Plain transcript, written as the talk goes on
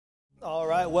All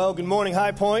right, well, good morning,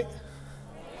 High Point.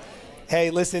 Hey,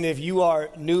 listen, if you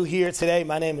are new here today,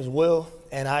 my name is Will,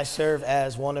 and I serve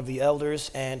as one of the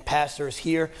elders and pastors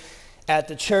here at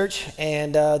the church.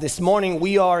 And this morning,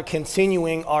 we are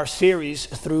continuing our series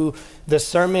through the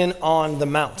Sermon on the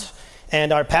Mount.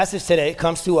 And our passage today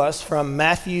comes to us from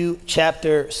Matthew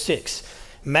chapter 6.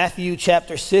 Matthew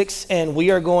chapter 6, and we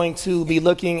are going to be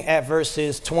looking at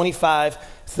verses 25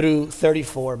 through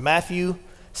 34. Matthew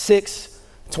 6,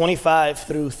 25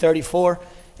 through 34,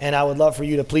 and I would love for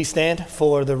you to please stand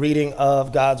for the reading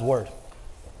of God's word.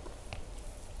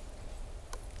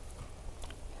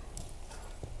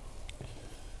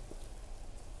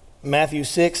 Matthew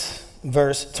 6,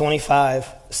 verse 25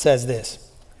 says this: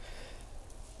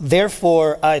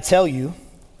 "Therefore I tell you,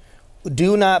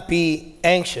 do not be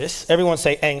anxious," everyone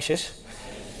say anxious,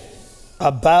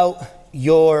 "about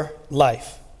your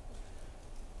life,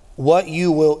 what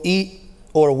you will eat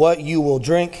or what you will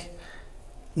drink,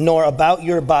 nor about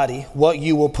your body, what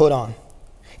you will put on.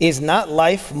 Is not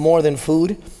life more than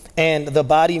food, and the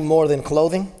body more than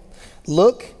clothing?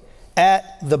 Look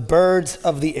at the birds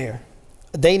of the air.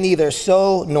 They neither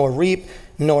sow nor reap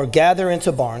nor gather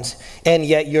into barns, and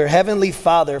yet your heavenly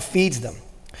Father feeds them.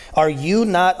 Are you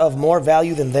not of more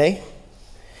value than they?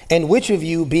 And which of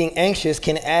you, being anxious,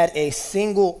 can add a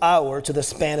single hour to the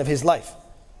span of his life?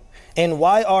 And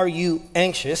why are you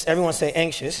anxious?" Everyone say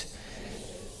anxious.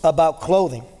 "About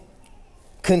clothing.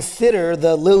 Consider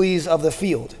the lilies of the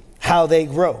field, how they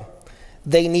grow.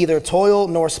 They neither toil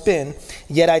nor spin.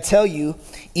 Yet I tell you,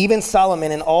 even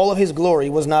Solomon in all of his glory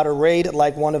was not arrayed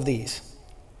like one of these.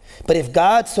 But if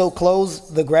God so clothes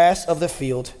the grass of the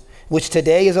field, which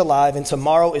today is alive and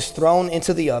tomorrow is thrown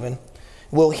into the oven,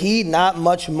 will he not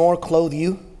much more clothe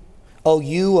you, O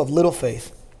you of little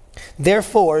faith?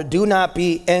 Therefore, do not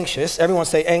be anxious," everyone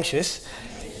say anxious,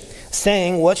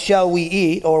 "saying, what shall we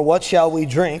eat, or what shall we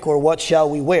drink, or what shall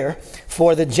we wear?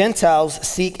 For the Gentiles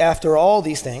seek after all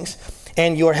these things,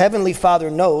 and your heavenly Father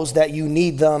knows that you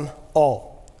need them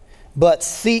all. But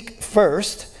seek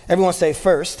first," everyone say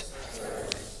first,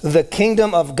 "the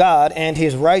kingdom of God and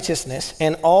his righteousness,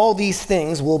 and all these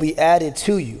things will be added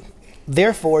to you.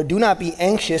 Therefore, do not be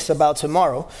anxious about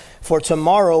tomorrow, for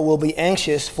tomorrow will be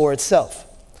anxious for itself.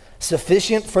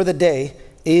 Sufficient for the day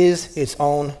is its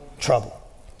own trouble."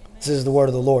 This is the word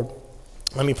of the Lord.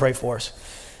 Let me pray for us.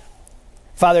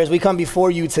 Father, as we come before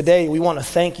you today, we want to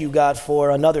thank you, God, for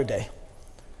another day.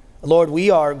 Lord, we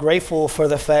are grateful for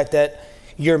the fact that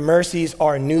your mercies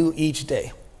are new each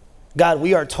day. God,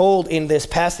 we are told in this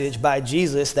passage by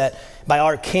Jesus, that by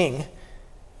our King,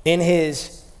 in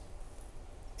his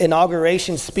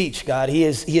inauguration speech, God, he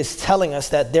is telling us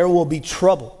that there will be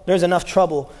trouble. There's enough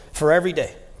trouble for every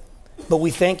day. But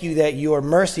we thank you that your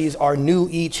mercies are new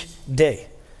each day.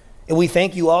 And we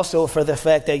thank you also for the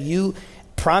fact that you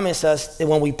promise us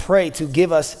when we pray to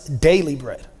give us daily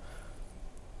bread.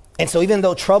 And so even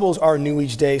though troubles are new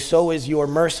each day, so is your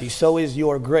mercy, so is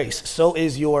your grace, so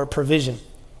is your provision.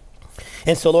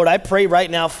 And so, Lord, I pray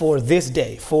right now for this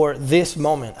day, for this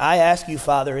moment. I ask you,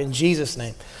 Father, in Jesus'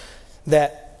 name,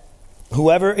 that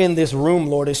whoever in this room,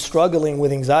 Lord, is struggling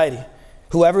with anxiety,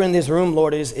 whoever in this room,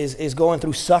 Lord, is going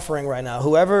through suffering right now,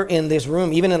 whoever in this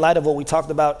room, even in light of what we talked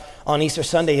about on Easter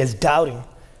Sunday, is doubting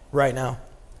right now.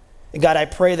 God, I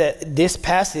pray that this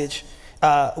passage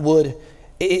I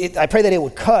pray that it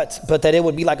would cut, but that it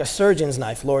would be like a surgeon's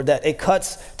knife, Lord, that it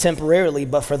cuts temporarily,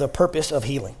 but for the purpose of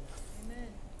healing. Amen.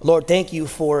 Lord, thank you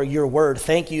for your word.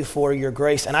 Thank you for your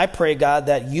grace. And I pray, God,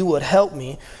 that you would help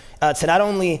me to not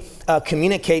only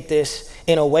communicate this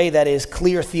in a way that is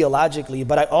clear theologically,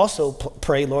 but I also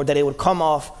pray, Lord, that it would come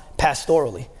off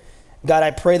pastorally. God, I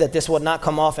pray that this would not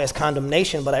come off as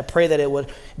condemnation, but I pray that it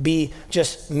would be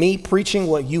just me preaching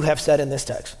what you have said in this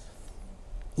text.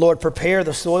 Lord, prepare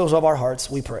the soils of our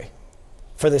hearts, we pray,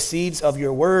 for the seeds of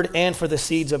your word and for the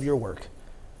seeds of your work.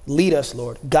 Lead us,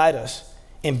 Lord, guide us,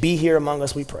 and be here among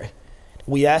us, we pray.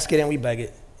 We ask it and we beg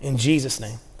it in Jesus'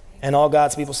 name. And all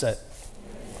God's people said,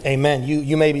 amen.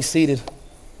 You may be seated.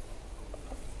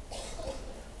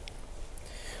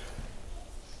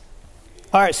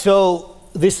 All right, so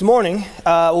this morning,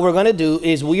 what we're going to do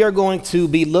is we are going to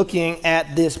be looking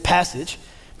at this passage,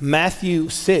 Matthew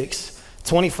 6,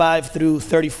 25 through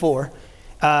 34.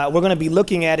 We're going to be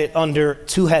looking at it under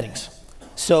two headings.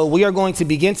 So we are going to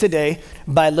begin today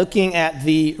by looking at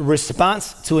the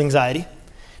response to anxiety,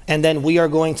 and then we are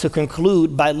going to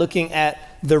conclude by looking at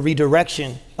the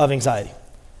redirection of anxiety.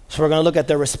 So we're going to look at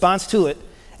the response to it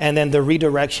and then the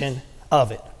redirection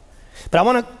of it. But I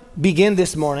want to begin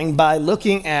this morning by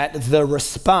looking at the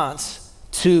response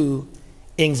to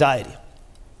anxiety.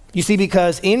 You see,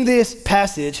 because in this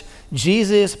passage,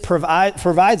 Jesus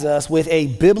provides us with a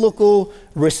biblical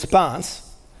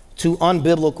response to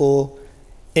unbiblical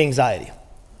anxiety.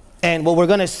 And what we're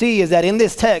going to see is that in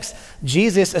this text,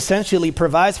 Jesus essentially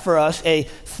provides for us a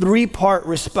three-part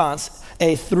response,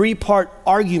 a three-part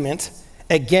argument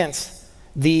against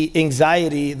the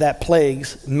anxiety that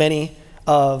plagues many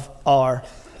of our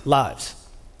lives.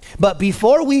 But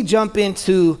before we jump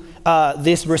into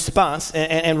this response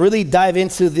and really dive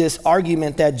into this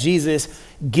argument that Jesus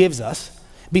gives us,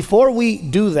 before we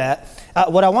do that,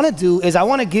 what I want to do is I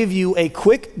want to give you a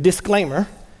quick disclaimer,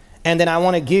 and then I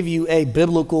want to give you a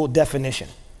biblical definition.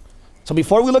 So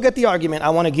before we look at the argument, I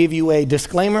want to give you a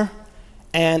disclaimer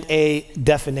and a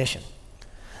definition.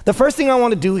 The first thing I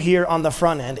want to do here on the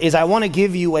front end is I want to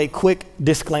give you a quick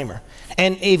disclaimer.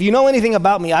 And if you know anything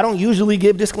about me, I don't usually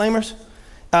give disclaimers.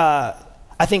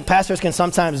 I think pastors can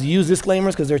sometimes use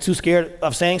disclaimers because they're too scared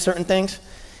of saying certain things.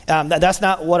 That's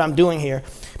not what I'm doing here.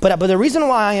 But the reason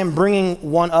why I am bringing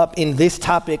one up in this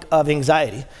topic of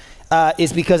anxiety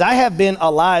is because I have been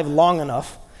alive long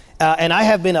enough and I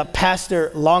have been a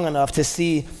pastor long enough to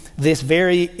see this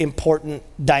very important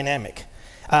dynamic.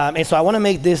 And so I want to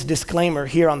make this disclaimer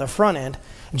here on the front end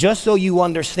just so you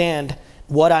understand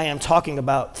what I am talking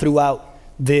about throughout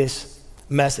this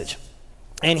message.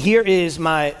 And here is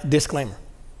my disclaimer.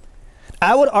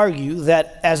 I would argue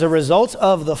that as a result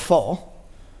of the fall,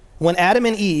 when Adam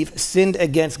and Eve sinned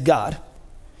against God,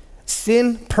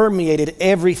 sin permeated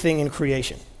everything in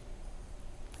creation.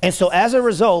 And so as a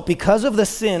result, because of the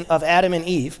sin of Adam and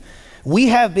Eve, we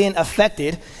have been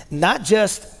affected not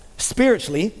just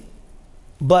spiritually,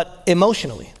 but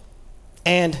emotionally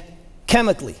and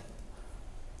chemically.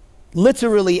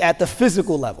 Literally at the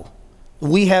physical level,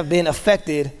 we have been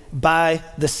affected by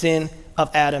the sin of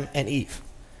Adam and Eve.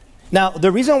 Now,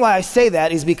 the reason why I say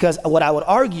that is because what I would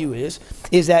argue is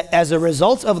that as a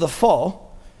result of the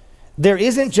fall, there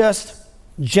isn't just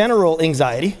general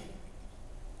anxiety,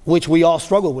 which we all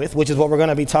struggle with, which is what we're going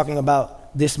to be talking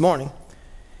about this morning.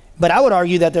 But I would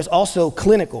argue that there's also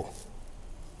clinical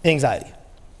anxiety.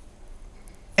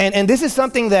 And this is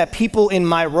something that people in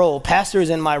my role,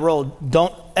 pastors in my role,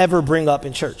 don't ever bring up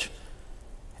in church.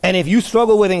 And if you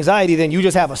struggle with anxiety, then you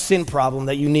just have a sin problem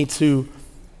that you need to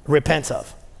repent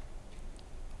of.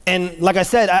 And like I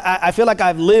said, I feel like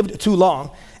I've lived too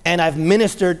long and I've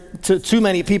ministered to too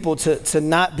many people to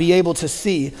not be able to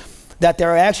see that there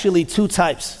are actually two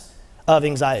types of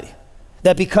anxiety.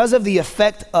 That because of the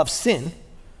effect of sin,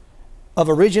 of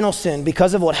original sin,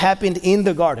 because of what happened in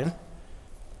the garden,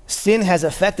 sin has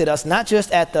affected us not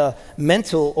just at the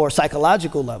mental or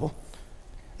psychological level,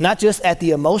 not just at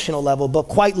the emotional level, but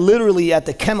quite literally at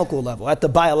the chemical level, at the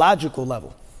biological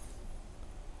level.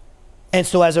 And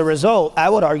so as a result, I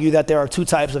would argue that there are two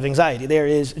types of anxiety. There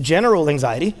is general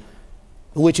anxiety,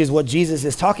 which is what Jesus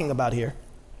is talking about here.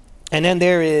 And then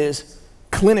there is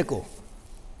clinical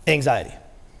anxiety.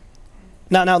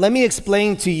 Now let me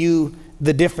explain to you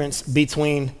the difference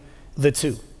between the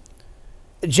two.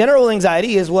 General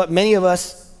anxiety is what many of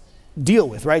us deal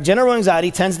with, right? General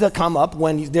anxiety tends to come up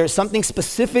when there's something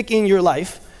specific in your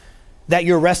life that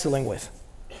you're wrestling with,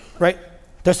 right?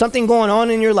 There's something going on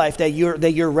in your life that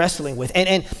you're wrestling with.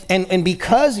 And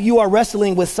because you are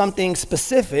wrestling with something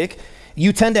specific,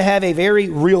 you tend to have a very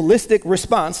realistic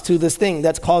response to this thing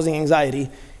that's causing anxiety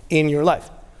in your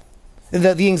life.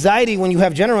 The anxiety, when you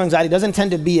have general anxiety, doesn't tend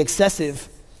to be excessive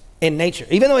in nature.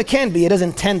 Even though it can be, it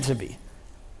doesn't tend to be.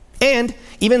 And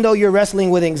even though you're wrestling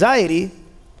with anxiety,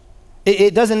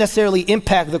 it doesn't necessarily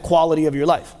impact the quality of your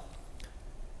life.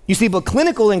 You see, but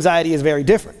clinical anxiety is very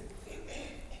different.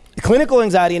 Clinical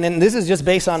anxiety, and this is just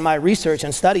based on my research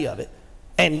and study of it,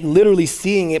 and literally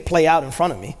seeing it play out in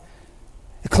front of me.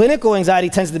 Clinical anxiety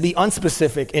tends to be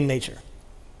unspecific in nature.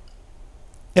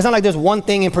 It's not like there's one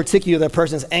thing in particular that a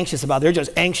person's anxious about. They're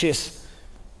just anxious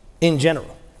in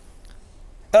general.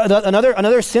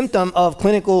 Another symptom of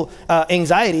clinical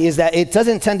anxiety is that it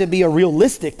doesn't tend to be a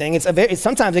realistic thing.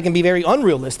 Sometimes it can be very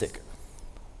unrealistic,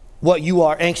 what you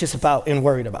are anxious about and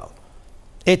worried about.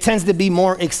 It tends to be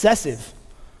more excessive.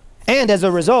 And as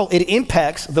a result, it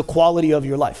impacts the quality of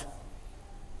your life.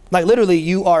 Like literally,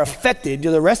 you are affected.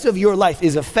 The rest of your life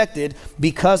is affected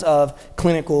because of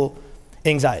clinical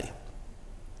anxiety.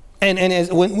 And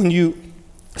when you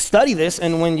study this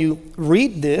and when you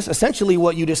read this, essentially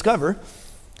what you discover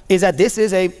is that this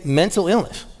is a mental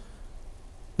illness.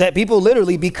 That people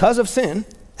literally, because of sin,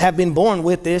 have been born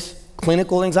with this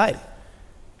clinical anxiety.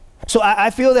 So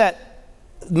I feel that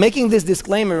making this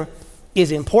disclaimer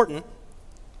is important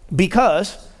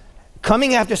because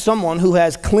coming after someone who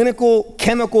has clinical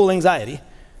chemical anxiety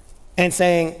and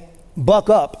saying, buck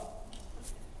up,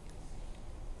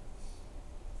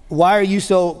 why are you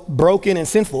so broken and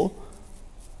sinful,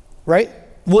 right,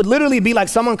 would literally be like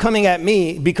someone coming at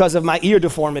me because of my ear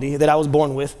deformity that I was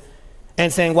born with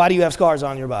and saying, why do you have scars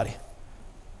on your body?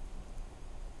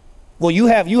 Well, you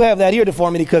have that ear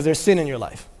deformity because there's sin in your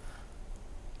life.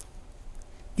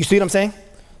 You see what I'm saying?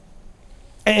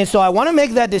 And so I want to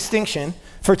make that distinction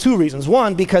for two reasons.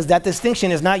 One, because that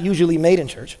distinction is not usually made in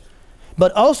church,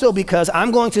 but also because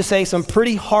I'm going to say some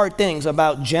pretty hard things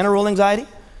about general anxiety,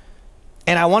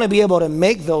 and I want to be able to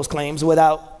make those claims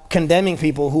without condemning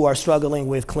people who are struggling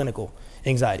with clinical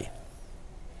anxiety.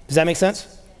 Does that make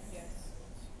sense? Yes.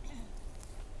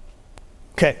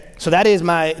 Okay, so that is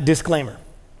my disclaimer.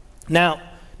 Now,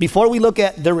 before we look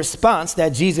at the response that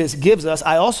Jesus gives us,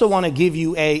 I also want to give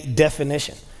you a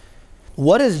definition.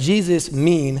 What does Jesus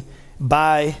mean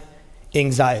by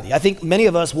anxiety? I think many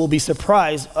of us will be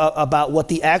surprised about what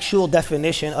the actual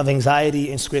definition of anxiety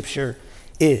in Scripture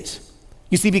is.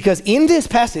 You see, because in this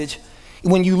passage,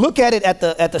 when you look at it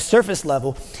at the surface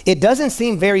level, it doesn't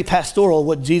seem very pastoral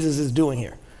what Jesus is doing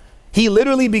here. He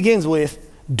literally begins with,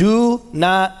 do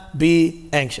not be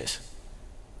anxious.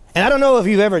 And I don't know if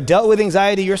you've ever dealt with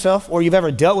anxiety yourself or you've ever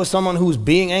dealt with someone who's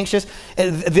being anxious.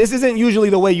 This isn't usually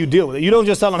the way you deal with it. You don't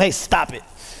just tell them, hey, stop it.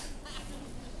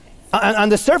 On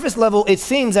the surface level, it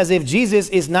seems as if Jesus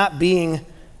is not being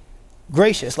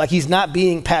gracious, like he's not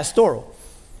being pastoral.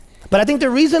 But I think the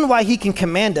reason why he can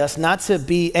command us not to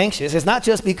be anxious is not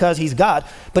just because he's God,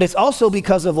 but it's also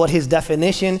because of what his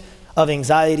definition of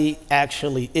anxiety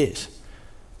actually is.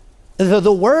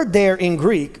 The word there in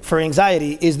Greek for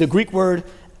anxiety is the Greek word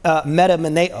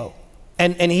metamoneo.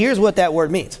 And here's what that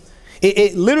word means.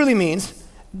 It literally means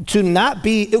to not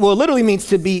be, it literally means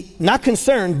to be not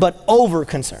concerned, but over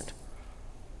concerned.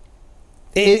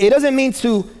 It doesn't mean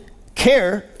to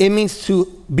care, it means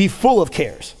to be full of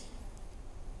cares.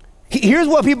 Here's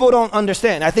what people don't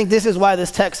understand. I think this is why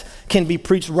this text can be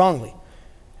preached wrongly.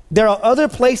 There are other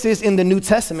places in the New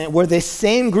Testament where this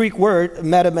same Greek word,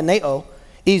 metamoneo,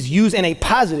 is used in a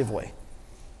positive way.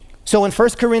 So in 1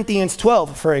 Corinthians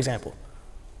 12, for example,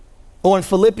 or in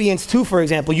Philippians 2, for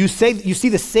example, you see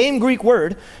the same Greek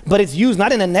word, but it's used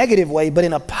not in a negative way, but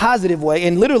in a positive way.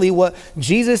 And literally what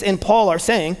Jesus and Paul are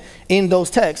saying in those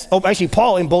texts, actually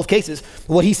Paul in both cases,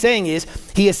 what he's saying is,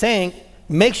 he is saying,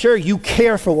 make sure you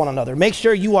care for one another. Make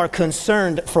sure you are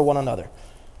concerned for one another.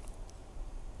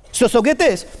 So get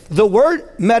this, the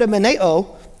word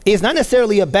metamoneo is not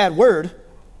necessarily a bad word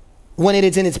when it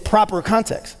is in its proper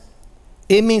context.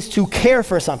 It means to care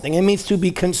for something. It means to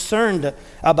be concerned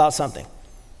about something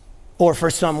or for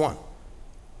someone.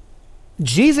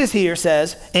 Jesus here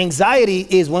says anxiety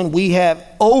is when we have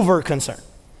over concern.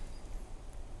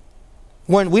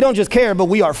 When we don't just care, but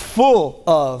we are full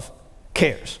of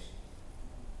cares.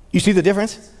 You see the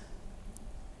difference?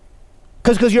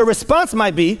 Because your response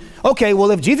might be, okay,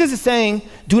 well, if Jesus is saying,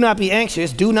 do not be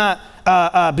anxious, do not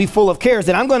be full of cares,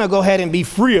 then I'm going to go ahead and be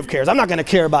free of cares. I'm not going to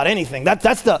care about anything.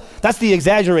 That's the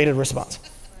exaggerated response.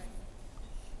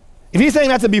 If he's saying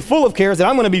not to be full of cares, then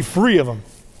I'm going to be free of them.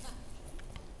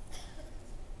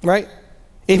 Right?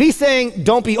 If he's saying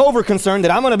don't be over concerned,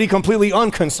 then I'm going to be completely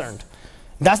unconcerned.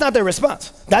 That's not the response.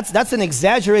 That's an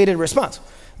exaggerated response.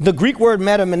 The Greek word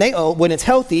metamoneo, when it's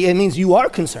healthy, it means you are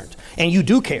concerned and you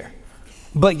do care,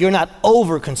 but you're not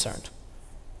over concerned.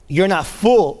 You're not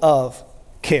full of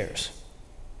cares.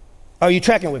 Are you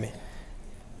tracking with me?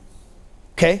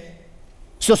 Okay.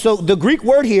 So the Greek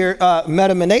word here,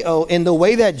 metamoneo, in the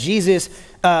way that Jesus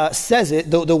says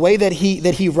it, the way that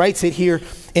he writes it here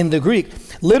in the Greek,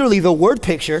 literally the word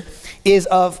picture is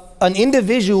of an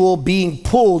individual being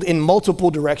pulled in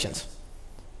multiple directions.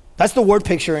 That's the word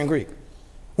picture in Greek.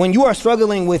 When you are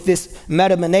struggling with this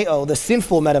metamoneo, the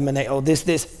sinful metamoneo,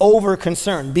 this over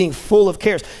concern, being full of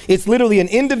cares, it's literally an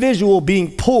individual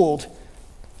being pulled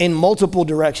in multiple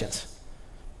directions.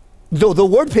 The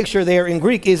word picture there in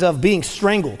Greek is of being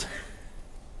strangled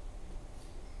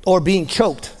or being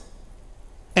choked.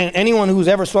 And anyone who's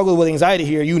ever struggled with anxiety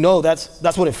here, you know that's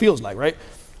what it feels like, right?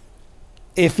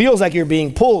 It feels like you're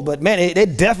being pulled, but man,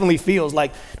 it definitely feels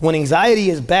like when anxiety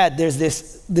is bad, there's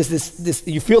this,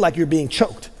 you feel like you're being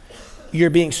choked. You're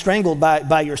being strangled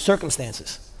by your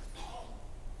circumstances.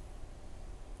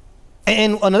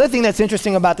 And another thing that's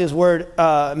interesting about this word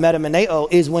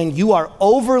metamoneo is when you are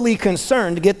overly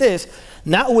concerned, get this,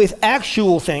 not with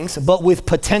actual things, but with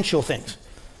potential things.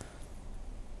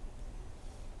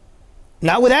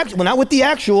 Not with the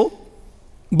actual,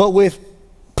 but with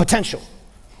potential.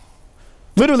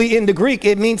 Literally in the Greek,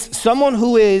 it means someone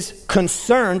who is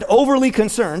concerned, overly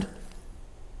concerned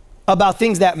about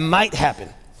things that might happen,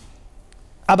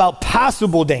 about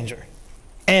possible danger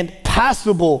and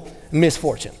possible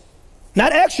misfortune.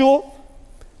 Not actual,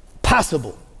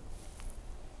 possible.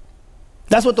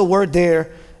 That's what the word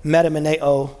there,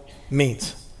 metamoneo,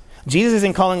 means. Jesus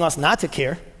isn't calling us not to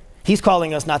care. He's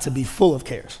calling us not to be full of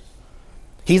cares.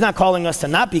 He's not calling us to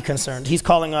not be concerned. He's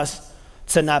calling us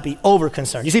to not be over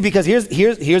concerned. You see, because here's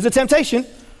the temptation.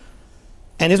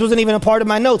 And this wasn't even a part of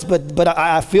my notes, but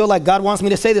I feel like God wants me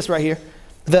to say this right here.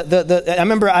 I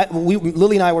remember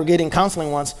Lily and I were getting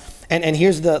counseling once, and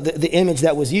here's the image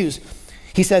that was used.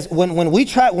 He says, when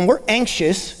we're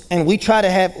anxious and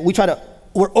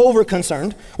we're over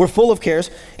concerned, we're full of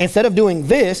cares, instead of doing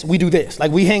this, we do this.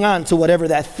 Like we hang on to whatever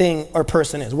that thing or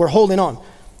person is. We're holding on,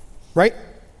 right?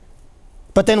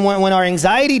 But then when our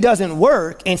anxiety doesn't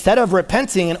work, instead of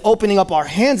repenting and opening up our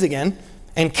hands again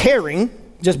and caring,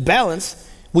 just balance,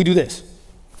 we do this.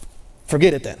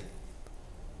 Forget it then.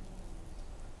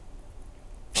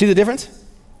 See the difference?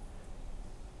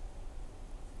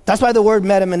 That's why the word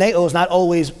metamoneo is not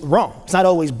always wrong. It's not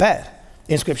always bad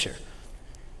in Scripture.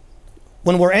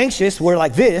 When we're anxious, we're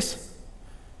like this.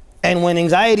 And when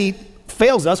anxiety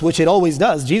fails us, which it always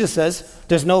does, Jesus says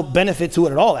there's no benefit to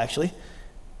it at all, actually.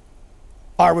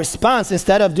 Our response,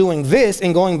 instead of doing this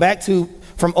and going back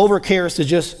from over cares to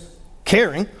just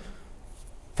caring,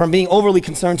 from being overly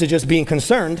concerned to just being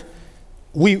concerned,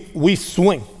 we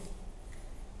swing.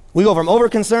 We go from over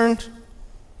concerned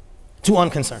to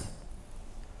unconcerned.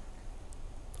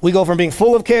 We go from being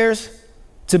full of cares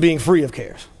to being free of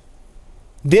cares.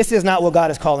 This is not what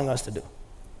God is calling us to do.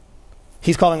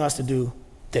 He's calling us to do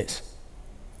this.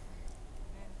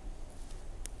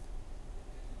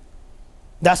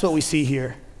 That's what we see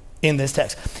here in this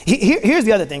text. Here's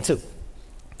the other thing too.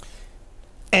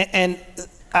 And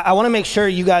I want to make sure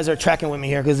you guys are tracking with me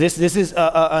here, because this is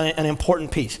an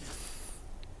important piece.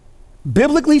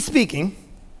 Biblically speaking,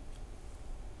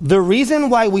 the reason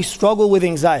why we struggle with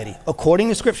anxiety, according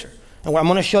to Scripture, and I'm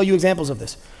going to show you examples of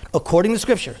this, according to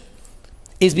Scripture,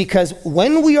 is because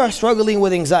when we are struggling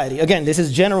with anxiety, again, this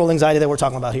is general anxiety that we're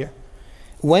talking about here.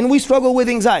 When we struggle with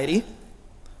anxiety,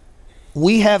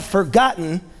 we have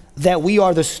forgotten that we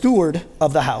are the steward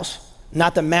of the house,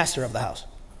 not the master of the house.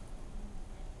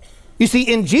 You see,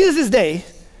 in Jesus' day,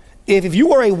 if you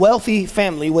were a wealthy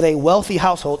family with a wealthy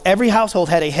household, every household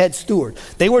had a head steward.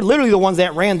 They were literally the ones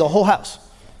that ran the whole house.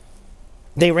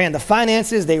 They ran the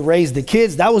finances, they raised the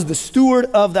kids. That was the steward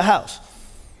of the house.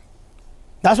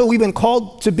 That's what we've been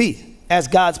called to be as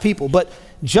God's people. But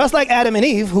just like Adam and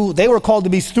Eve, who they were called to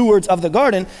be stewards of the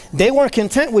garden, they weren't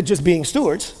content with just being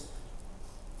stewards.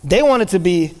 They wanted to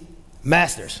be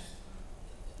masters.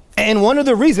 And one of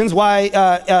the reasons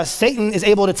why Satan is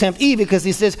able to tempt Eve, because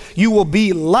he says, you will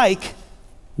be like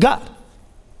God.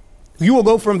 You will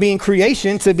go from being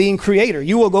creation to being creator.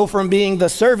 You will go from being the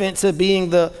servant to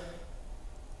being the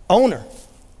owner,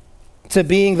 to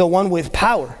being the one with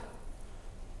power,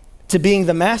 to being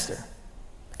the master.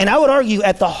 And I would argue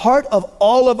at the heart of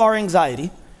all of our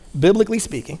anxiety, biblically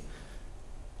speaking,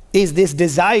 is this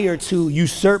desire to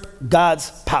usurp God's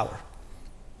power,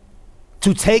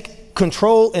 to take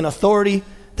control and authority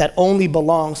that only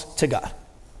belongs to God.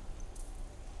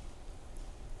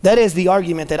 That is the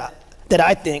argument that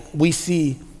I think we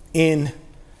see in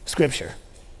Scripture.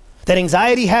 That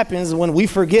anxiety happens when we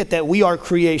forget that we are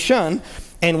creation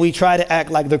and we try to act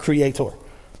like the creator.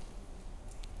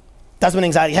 That's when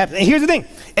anxiety happens. And here's the thing.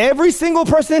 Every single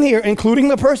person in here, including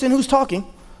the person who's talking,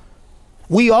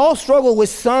 we all struggle with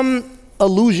some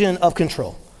illusion of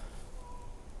control.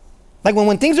 Like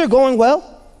when things are going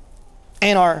well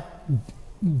and our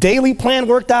daily plan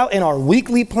worked out and our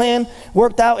weekly plan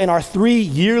worked out and our 3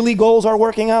 yearly goals are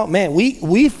working out, man,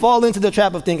 we fall into the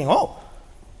trap of thinking, oh,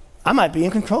 I might be in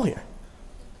control here.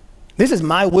 This is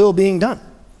my will being done.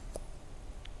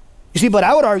 You see, but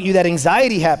I would argue that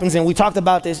anxiety happens, and we talked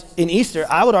about this in Easter.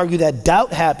 I would argue that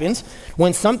doubt happens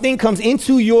when something comes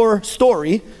into your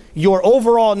story, your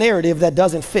overall narrative, that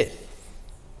doesn't fit.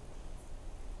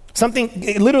 Something,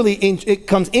 it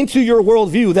comes into your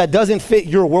worldview that doesn't fit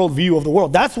your worldview of the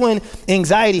world. That's when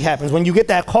anxiety happens, when you get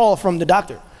that call from the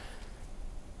doctor,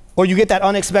 or you get that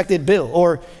unexpected bill,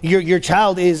 or your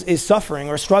child is suffering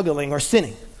or struggling or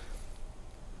sinning.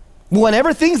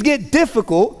 Whenever things get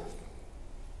difficult,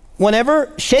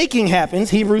 whenever shaking happens,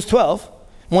 Hebrews 12,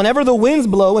 whenever the winds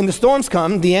blow and the storms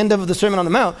come, the end of the Sermon on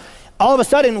the Mount, all of a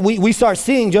sudden we start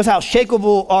seeing just how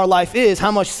shakeable our life is,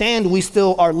 how much sand we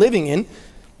still are living in,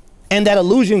 and that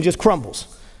illusion just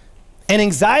crumbles. And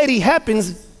anxiety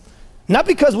happens not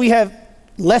because we have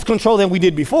less control than we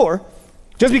did before,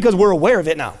 just because we're aware of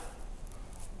it now.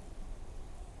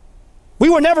 We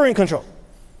were never in control.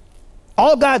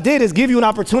 All God did is give you an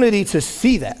opportunity to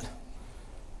see that.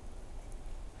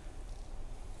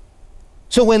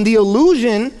 So when the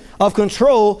illusion of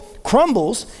control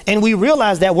crumbles and we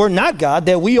realize that we're not God,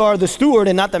 that we are the steward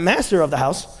and not the master of the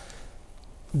house,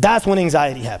 that's when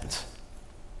anxiety happens.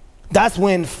 That's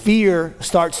when fear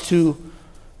starts to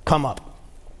come up.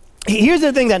 Here's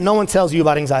the thing that no one tells you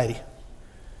about anxiety.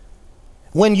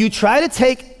 When you try to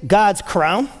take God's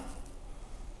crown,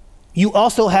 you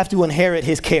also have to inherit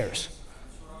his cares.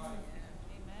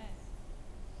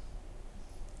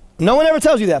 No one ever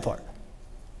tells you that part.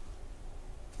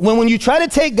 When you try to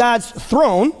take God's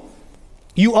throne,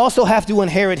 you also have to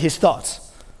inherit his thoughts.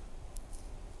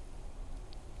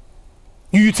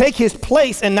 You take his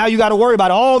place and now you got to worry about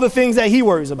all the things that he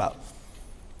worries about.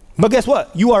 But guess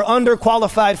what? You are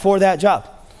underqualified for that job.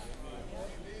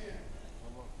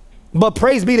 But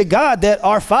praise be to God that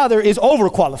our Father is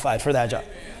overqualified for that job.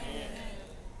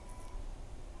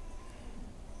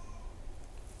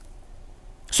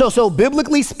 So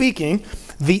biblically speaking,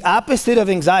 the opposite of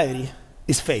anxiety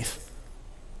is faith.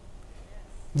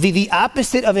 The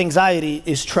opposite of anxiety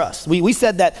is trust. We've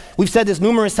said this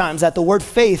numerous times, that the word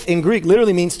faith in Greek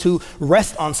literally means to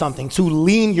rest on something, to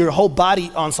lean your whole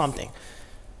body on something.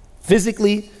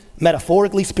 Physically,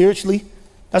 metaphorically, spiritually.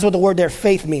 That's what the word there,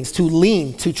 faith, means, to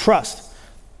lean, to trust.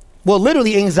 Well,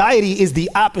 literally, anxiety is the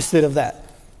opposite of that.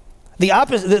 The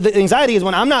anxiety is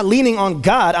when I'm not leaning on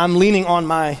God, I'm leaning on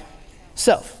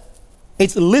myself.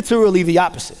 It's literally the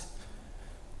opposite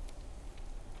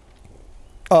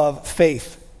of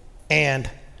faith and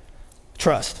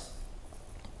trust.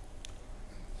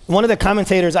 One of the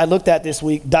commentators I looked at this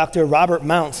week, Dr. Robert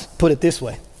Mounts, put it this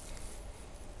way.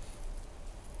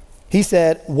 He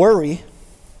said, worry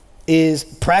is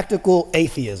practical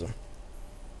atheism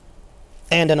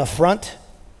and an affront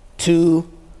to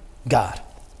God.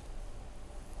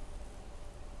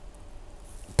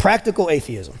 Practical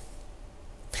atheism.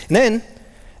 And then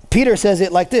Peter says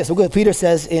it like this. Look what Peter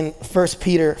says in 1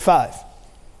 Peter 5.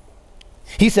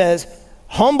 He says,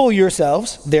 humble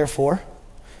yourselves, therefore,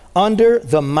 under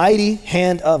the mighty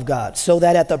hand of God, so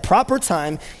that at the proper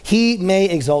time he may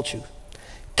exalt you,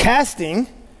 casting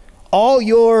all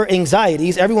your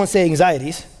anxieties, everyone say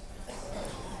anxieties,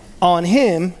 on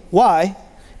him. Why?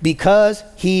 Because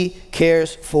he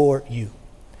cares for you.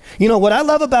 You know, what I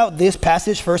love about this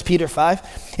passage, 1 Peter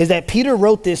 5, is that Peter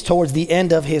wrote this towards the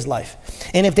end of his life.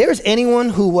 And if there's anyone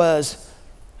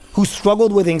who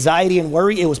struggled with anxiety and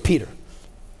worry, it was Peter.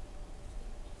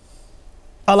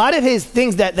 A lot of his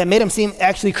things that made him seem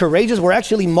actually courageous were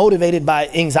actually motivated by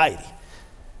anxiety.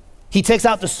 He takes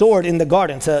out the sword in the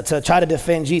garden to try to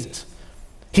defend Jesus.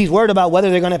 He's worried about whether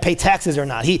they're going to pay taxes or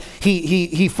not.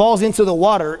 He falls into the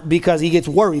water because he gets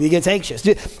worried. He gets anxious.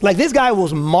 Like, this guy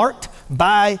was marked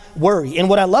by worry. And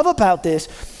what I love about this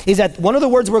is that one of the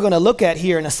words we're going to look at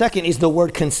here in a second is the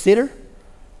word consider.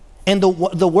 And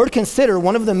the word consider,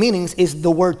 one of the meanings is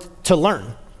the word to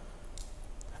learn.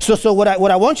 So what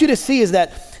I want you to see is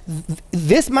that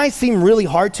this might seem really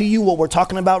hard to you, what we're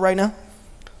talking about right now.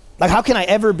 Like, how can I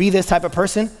ever be this type of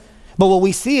person? But what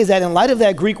we see is that in light of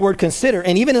that Greek word consider,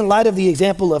 and even in light of the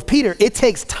example of Peter, it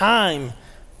takes time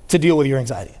to deal with your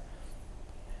anxiety.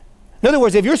 In other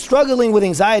words, if you're struggling with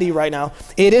anxiety right now,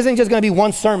 it isn't just going to be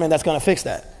one sermon that's going to fix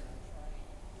that.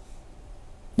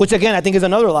 Which, again, I think is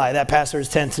another lie that pastors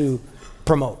tend to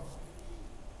promote.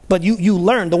 But you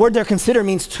learn. The word there, consider,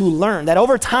 means to learn. That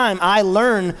over time, I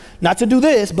learn not to do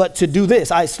this, but to do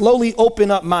this. I slowly open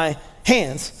up my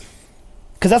hands.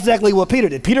 Because that's exactly what Peter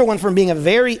did. Peter went from being a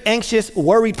very anxious,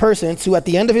 worried person to, at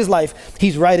the end of his life,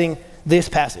 he's writing this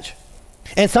passage.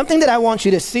 And something that I want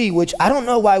you to see, which I don't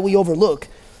know why we overlook,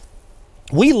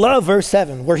 we love verse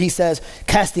 7, where he says,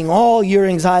 casting all your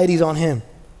anxieties on him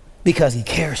because he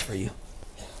cares for you.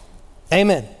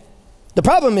 Amen. The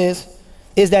problem is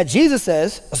that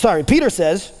Peter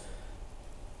says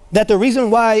that the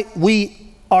reason why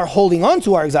we are holding on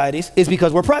to our anxieties is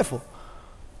because we're prideful.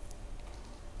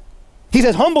 He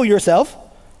says, humble yourself.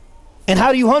 And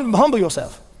how do you humble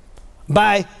yourself?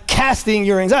 By casting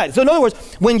your anxiety. So in other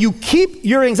words, when you keep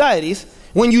your anxieties,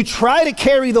 when you try to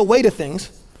carry the weight of things,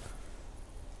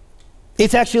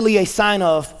 it's actually a sign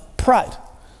of pride.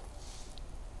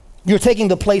 You're taking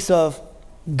the place of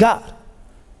God.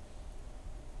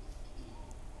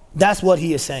 That's what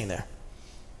he is saying there.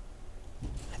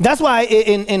 That's why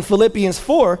in Philippians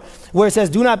 4, where it says,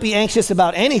 do not be anxious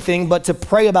about anything, but to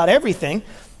pray about everything,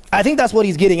 I think that's what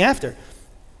he's getting after.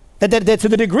 That to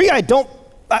the degree I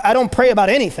don't pray about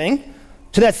anything,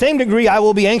 to that same degree I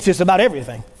will be anxious about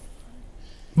everything.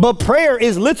 But prayer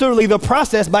is literally the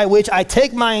process by which I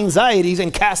take my anxieties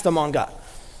and cast them on God.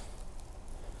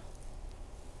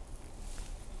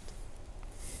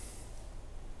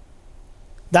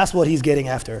 That's what he's getting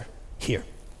after here.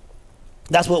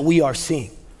 That's what we are seeing.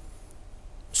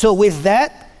 So with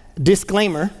that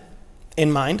disclaimer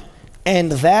in mind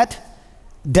and that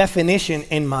definition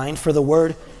in mind for the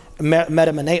word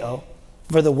metamaneo,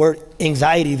 for the word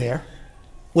anxiety there,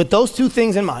 with those two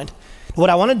things in mind, what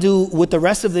I want to do with the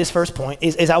rest of this first point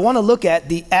is I want to look at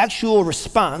the actual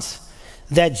response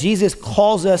that Jesus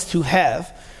calls us to have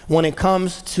when it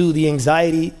comes to the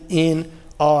anxiety in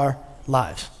our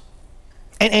lives.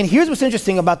 And here's what's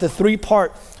interesting about the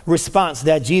three-part response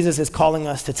that Jesus is calling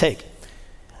us to take.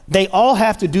 They all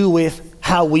have to do with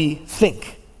how we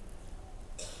think.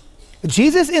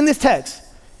 Jesus in this text,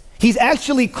 he's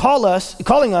actually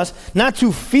calling us not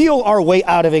to feel our way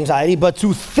out of anxiety, but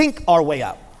to think our way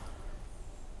out.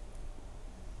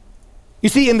 You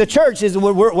see, in the church,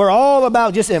 we're all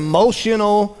about just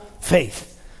emotional faith.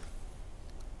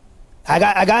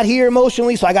 I got here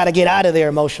emotionally, so I got to get out of there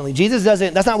emotionally.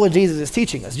 That's not what Jesus is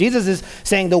teaching us. Jesus is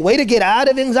saying the way to get out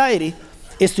of anxiety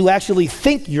is to actually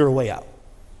think your way out.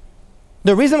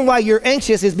 The reason why you're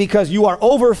anxious is because you are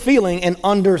overfeeling and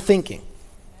underthinking.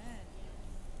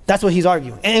 That's what he's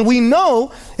arguing. And we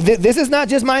know that this is not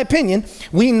just my opinion.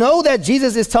 We know that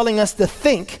Jesus is telling us to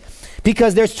think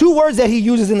because there's two words that he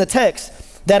uses in the text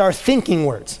that are thinking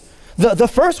words. The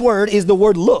first word is the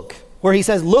word look, where he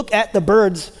says, look at the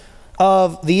birds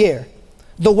of the air.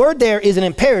 The word there is an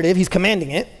imperative. He's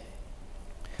commanding it.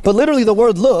 But literally the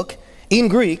word look in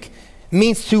Greek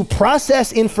means to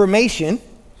process information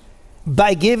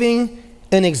by giving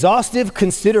an exhaustive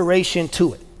consideration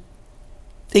to it.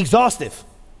 Exhaustive.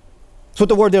 That's what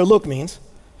the word there look means.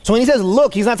 So when he says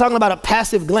look, he's not talking about a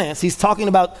passive glance. He's talking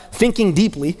about thinking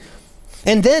deeply.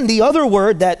 And then the other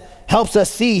word that helps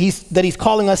us see that he's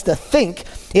calling us to think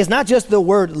is not just the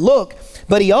word look,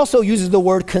 but he also uses the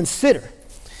word consider.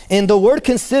 And the word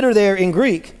consider there in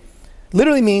Greek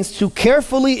literally means to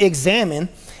carefully examine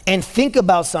and think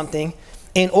about something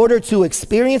in order to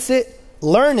experience it,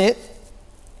 learn it,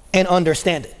 and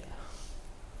understand it.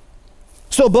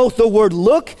 So both the word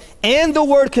look and the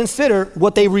word consider,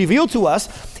 what they reveal to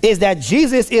us is that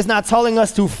Jesus is not telling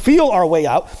us to feel our way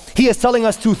out. He is telling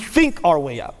us to think our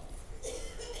way out.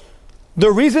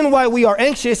 The reason why we are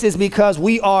anxious is because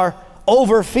we are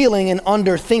overfeeling and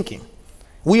underthinking.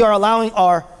 We are allowing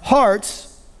our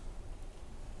hearts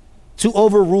to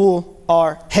overrule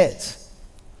our heads.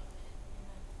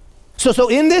 So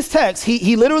in this text,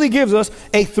 he literally gives us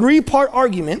a three-part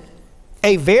argument,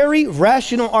 a very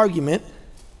rational argument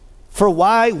for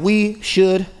why we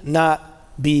should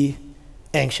not be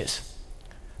anxious.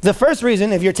 The first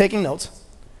reason, if you're taking notes,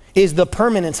 is the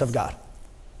permanence of God.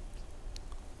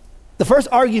 The first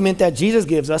argument that Jesus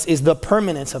gives us is the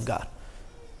permanence of God.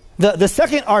 The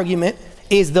second argument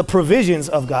is the provisions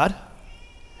of God.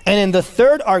 And then the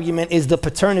third argument is the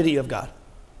paternity of God.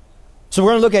 So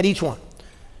we're going to look at each one.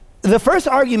 The first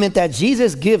argument that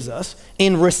Jesus gives us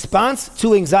in response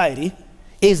to anxiety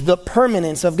is the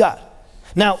permanence of God.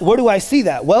 Now, where do I see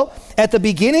that? Well, at the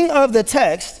beginning of the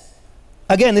text,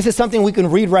 again, this is something we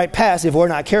can read right past if we're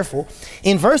not careful.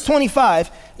 In verse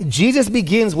 25, Jesus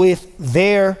begins with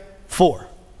therefore.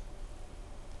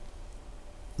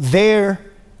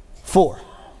 Therefore.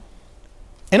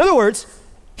 In other words,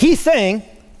 he's saying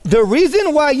the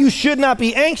reason why you should not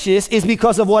be anxious is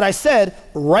because of what I said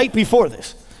right before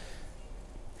this.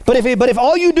 But if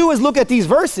all you do is look at these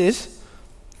verses,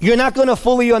 you're not going to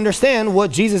fully understand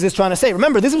what Jesus is trying to say.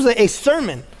 Remember, this was a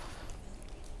sermon.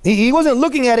 He wasn't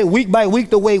looking at it week by week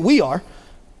the way we are.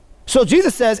 So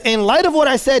Jesus says, in light of what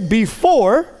I said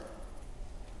before,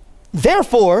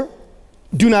 therefore,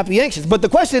 do not be anxious. But the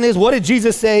question is, what did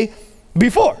Jesus say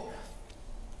before?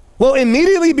 Well,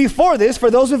 immediately before this,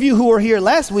 for those of you who were here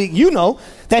last week, you know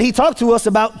that he talked to us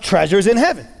about treasures in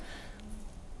heaven.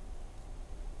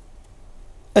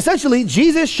 Essentially,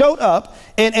 Jesus showed up,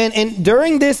 and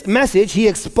during this message, he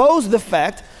exposed the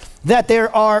fact that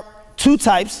there are two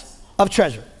types of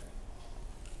treasure.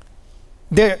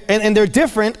 They're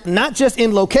different, not just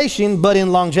in location, but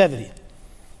in longevity.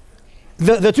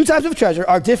 The two types of treasure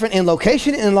are different in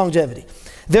location and in longevity.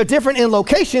 They're different in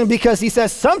location because he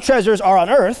says some treasures are on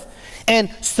earth and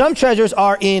some treasures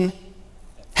are in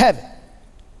heaven.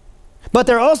 But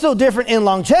they're also different in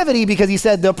longevity because he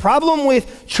said the problem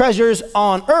with treasures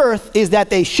on earth is that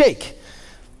they shake.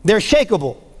 They're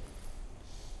shakeable.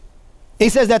 He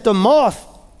says that the moth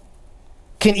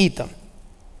can eat them.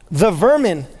 The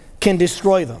vermin can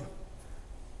destroy them.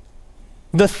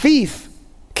 The thief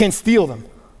can steal them.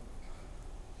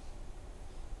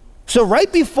 So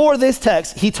right before this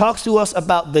text, he talks to us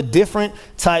about the different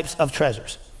types of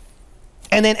treasures.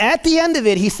 And then at the end of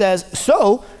it, he says,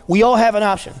 so we all have an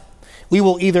option. We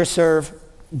will either serve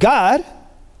God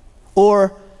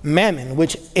or mammon,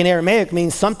 which in Aramaic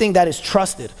means something that is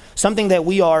trusted, something that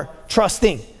we are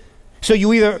trusting. So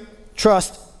you either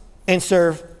trust and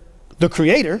serve the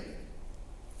Creator,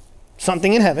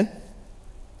 something in heaven,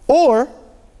 or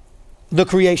the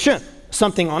creation,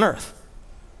 something on earth.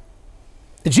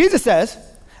 Jesus says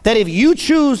that if you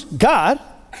choose God,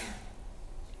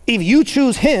 if you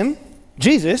choose him,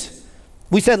 Jesus,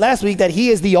 we said last week that he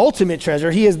is the ultimate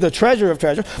treasure. He is the treasure of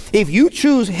treasure. If you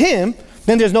choose him,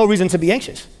 then there's no reason to be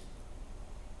anxious.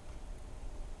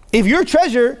 If your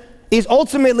treasure is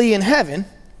ultimately in heaven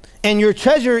and your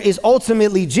treasure is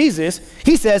ultimately Jesus,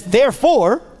 he says,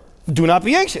 therefore, do not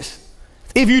be anxious.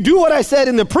 If you do what I said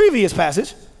in the previous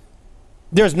passage,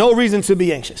 there's no reason to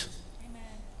be anxious. Amen.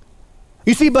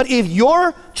 You see, but if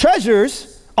your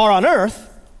treasures are on earth,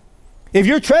 if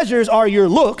your treasures are your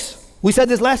looks, we said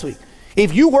this last week,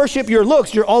 if you worship your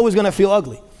looks, you're always going to feel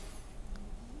ugly.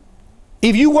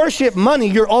 If you worship money,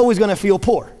 you're always going to feel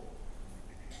poor.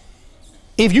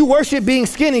 If you worship being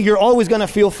skinny, you're always going to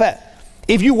feel fat.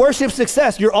 If you worship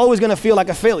success, you're always going to feel like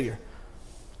a failure.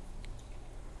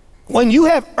 When you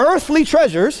have earthly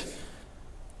treasures,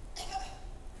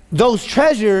 those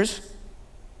treasures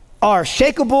are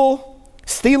shakeable,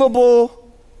 stealable,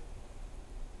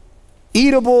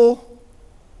 eatable,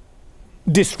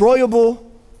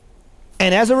 destroyable,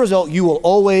 and as a result, you will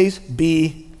always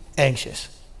be anxious.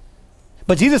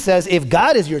 But Jesus says, if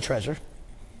God is your treasure,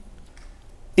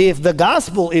 if the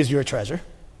gospel is your treasure,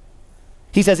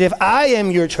 he says, if I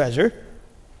am your treasure,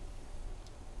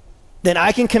 then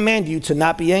I can command you to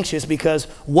not be anxious, because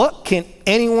what can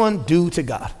anyone do to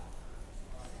God?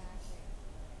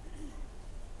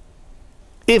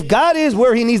 If God is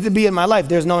where he needs to be in my life,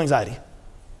 there's no anxiety.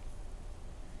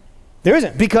 There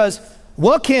isn't, because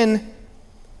what can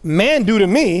man do to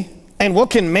me and what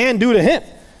can man do to him?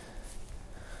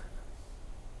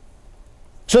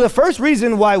 So the first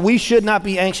reason why we should not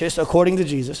be anxious, according to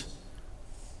Jesus,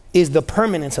 is the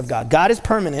permanence of God. God is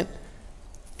permanent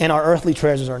and our earthly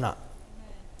treasures are not.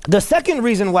 The second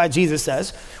reason why Jesus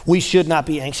says we should not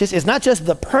be anxious is not just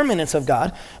the permanence of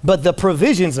God, but the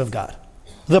provisions of God.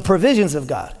 The provisions of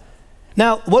God.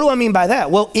 Now, what do I mean by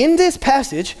that? Well, in this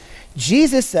passage,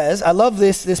 Jesus says, I love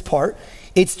this part.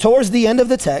 It's towards the end of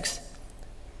the text.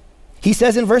 He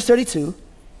says in verse 32,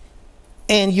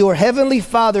 and your heavenly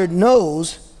Father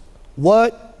knows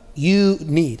what you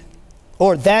need,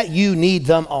 or that you need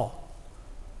them all.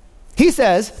 He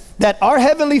says that our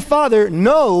heavenly Father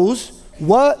knows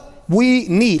what we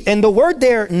need. And the word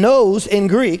there, knows, in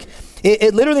Greek,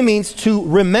 it literally means to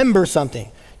remember something,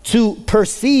 to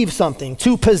perceive something,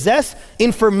 to possess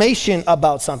information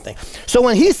about something. So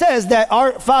when he says that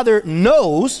our Father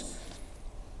knows,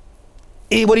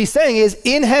 what he's saying is,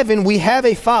 in heaven we have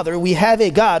a Father, we have a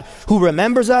God who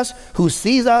remembers us, who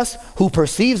sees us, who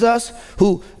perceives us,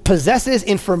 who possesses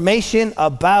information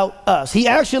about us. He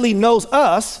actually knows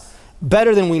us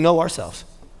better than we know ourselves.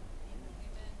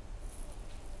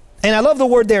 And I love the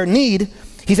word there, need.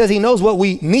 He says he knows what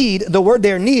we need. The word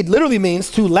there, need, literally means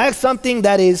to lack something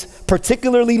that is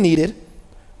particularly needed,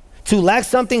 to lack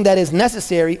something that is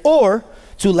necessary, or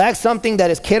to lack something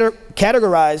that is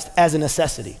categorized as a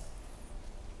necessity.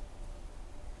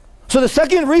 So the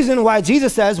second reason why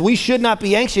Jesus says we should not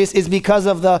be anxious is because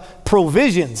of the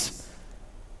provisions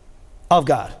of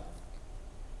God.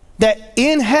 That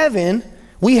in heaven,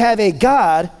 we have a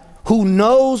God who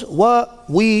knows what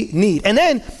we need. And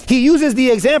then he uses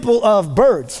the example of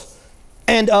birds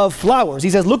and of flowers. He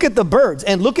says, look at the birds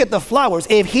and look at the flowers.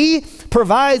 If he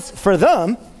provides for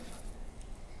them,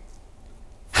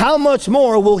 how much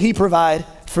more will he provide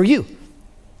for you?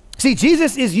 See,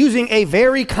 Jesus is using a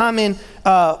very common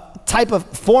type of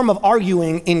form of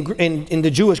arguing in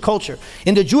the Jewish culture.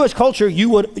 In the Jewish culture, you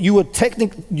would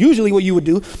technically, usually what you would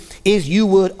do is you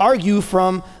would argue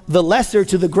from the lesser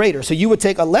to the greater. So you would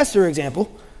take a lesser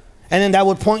example, and then that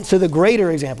would point to the greater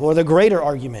example or the greater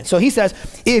argument. So he says,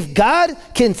 if God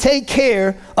can take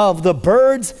care of the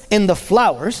birds and the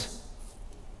flowers,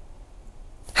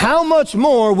 how much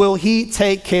more will he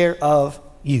take care of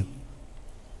you?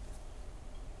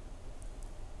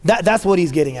 That's what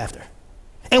he's getting after.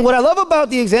 And what I love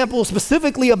about the example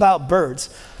specifically about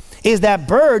birds is that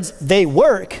birds, they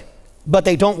work, but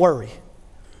they don't worry.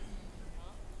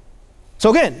 So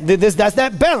again, that's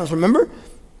that balance, remember?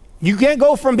 You can't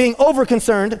go from being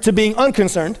over-concerned to being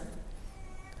unconcerned.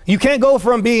 You can't go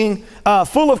from being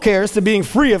full of cares to being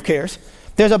free of cares.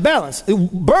 There's a balance.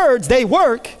 Birds, they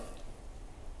work,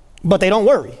 but they don't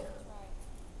worry.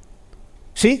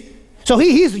 See? So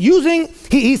he's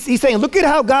saying, look at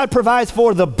how God provides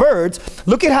for the birds.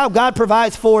 Look at how God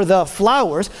provides for the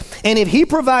flowers. And if he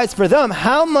provides for them,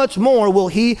 how much more will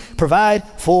he provide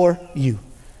for you?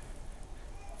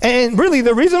 And really,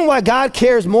 the reason why God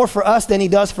cares more for us than he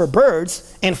does for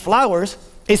birds and flowers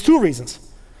is two reasons.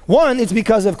 One is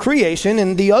because of creation,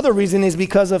 and the other reason is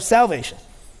because of salvation.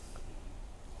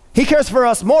 He cares for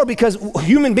us more because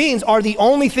human beings are the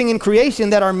only thing in creation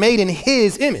that are made in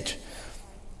his image.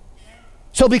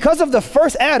 So because of the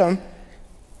first Adam,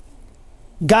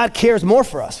 God cares more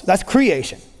for us. That's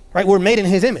creation, right? We're made in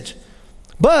his image.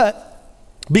 But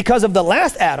because of the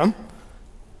last Adam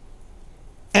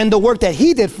and the work that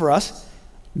he did for us,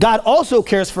 God also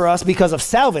cares for us because of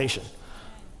salvation.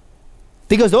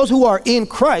 Because those who are in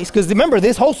Christ, because remember,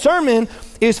 this whole sermon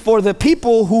is for the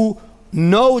people who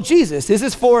know Jesus. This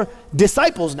is for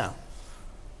disciples now.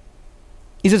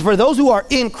 He says, for those who are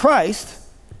in Christ,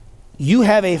 you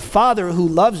have a Father who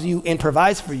loves you and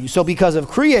provides for you. So because of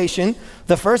creation,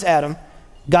 the first Adam,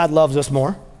 God loves us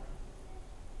more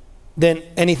than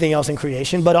anything else in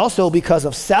creation, but also because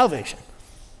of salvation,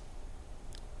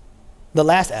 the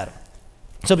last Adam.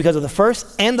 So because of the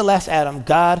first and the last Adam,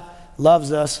 God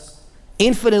loves us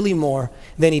infinitely more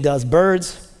than he does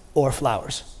birds or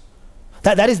flowers.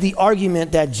 That is the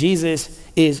argument that Jesus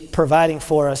is providing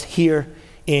for us here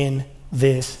in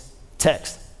this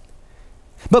text.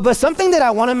 But something that I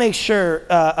want to make sure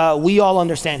we all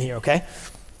understand here, okay?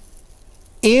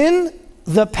 In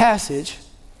the passage,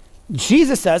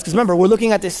 Jesus says, because remember, we're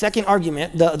looking at this second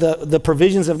argument, the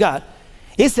provisions of God.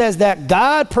 It says that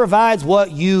God provides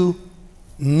what you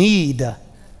need.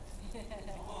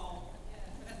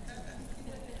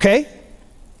 Okay?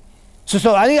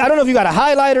 So I don't know if you got a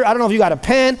highlighter, I don't know if you got a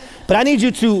pen, but I need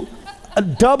you to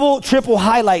double, triple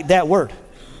highlight that word.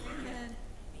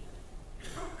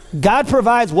 God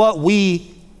provides what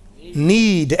we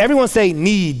need. Everyone say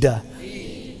need.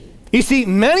 You see,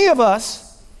 many of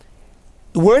us,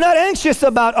 we're not anxious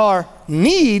about our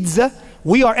needs.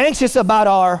 We are anxious about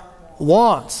our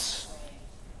wants.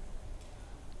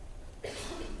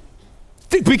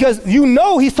 Because you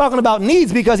know he's talking about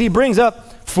needs because he brings up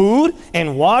food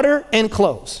and water and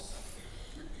clothes.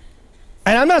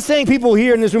 And I'm not saying people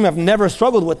here in this room have never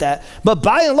struggled with that, but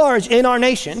by and large in our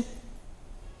nation,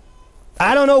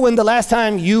 I don't know when the last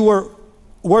time you were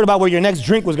worried about where your next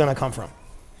drink was going to come from,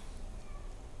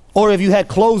 or if you had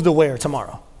clothes to wear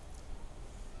tomorrow,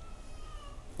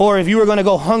 or if you were going to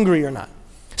go hungry or not.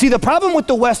 See, the problem with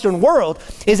the Western world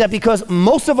is that because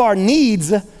most of our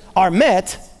needs are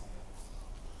met,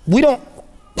 we don't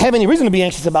have any reason to be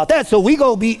anxious about that. So we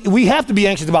have to be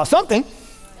anxious about something.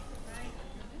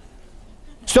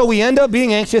 So we end up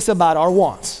being anxious about our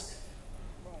wants.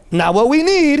 Not what we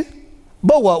need,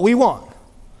 but what we want.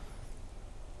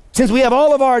 Since we have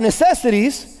all of our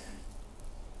necessities,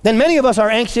 then many of us are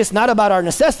anxious not about our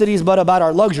necessities, but about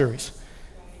our luxuries.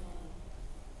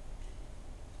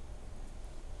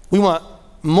 We want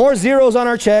more zeros on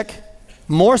our check,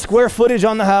 more square footage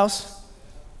on the house,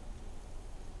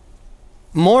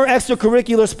 more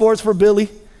extracurricular sports for Billy.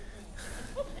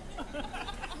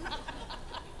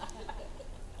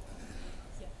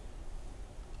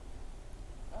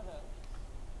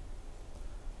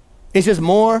 It's just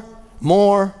more.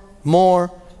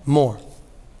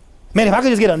 Man, if I could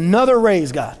just get another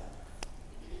raise, God.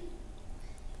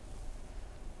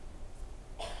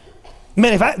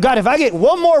 Man, if I get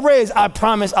one more raise, I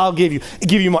promise I'll give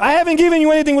you more. I haven't given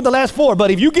you anything with the last 4, but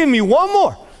if you give me one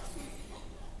more,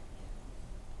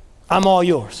 I'm all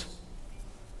yours.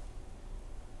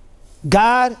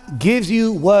 God gives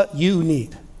you what you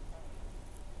need.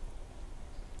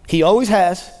 He always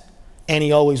has, and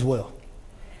he always will.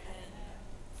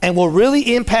 And what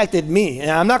really impacted me, and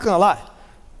I'm not going to lie,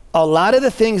 a lot of the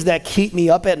things that keep me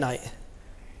up at night,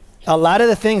 a lot of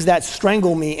the things that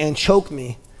strangle me and choke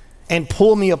me and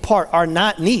pull me apart are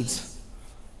not needs.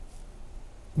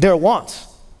 They're wants.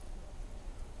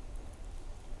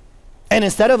 And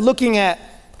instead of looking at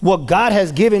what God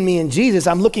has given me in Jesus,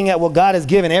 I'm looking at what God has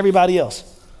given everybody else.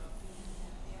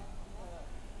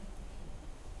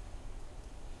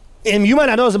 And you might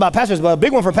not know this about pastors, but a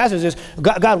big one for pastors is,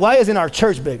 God, why isn't our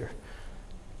church bigger?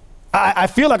 I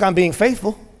feel like I'm being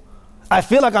faithful. I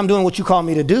feel like I'm doing what you call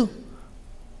me to do.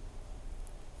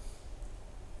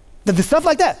 The stuff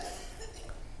like that.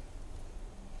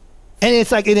 And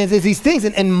it's like, it's these things,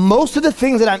 and most of the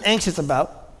things that I'm anxious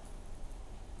about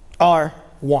are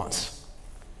wants.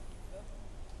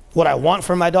 What I want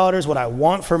for my daughters, what I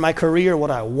want for my career,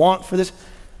 what I want for this,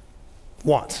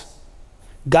 wants.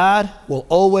 God will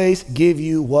always give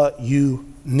you what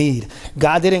you need.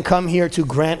 God didn't come here to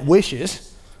grant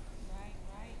wishes.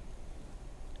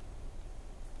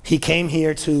 He came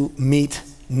here to meet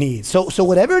needs. So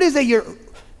whatever it is that you're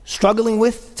struggling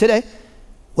with today,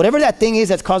 whatever that thing is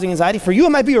that's causing anxiety, for you it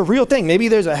might be a real thing. Maybe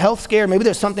there's a health scare, maybe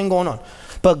there's something going on.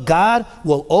 But God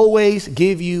will always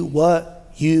give you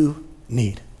what you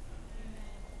need.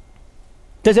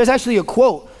 There's actually a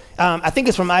quote, I think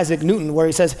it's from Isaac Newton, where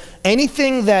he says,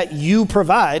 anything that you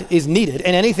provide is needed,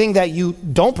 and anything that you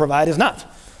don't provide is not.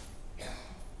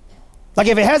 Like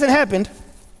if it hasn't happened,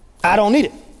 I don't need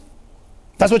it.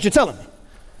 That's what you're telling me.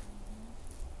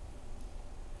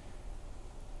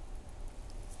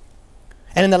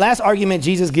 And in the last argument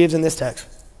Jesus gives in this text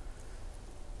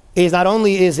is not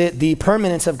only is it the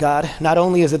permanence of God, not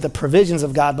only is it the provisions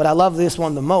of God, but I love this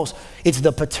one the most, it's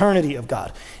the paternity of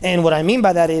God. And what I mean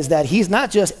by that is that he's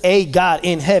not just a God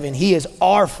in heaven, he is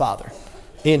our Father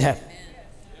in heaven.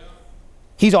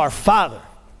 He's our Father.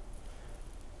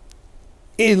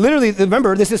 It literally,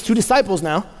 remember, this is to disciples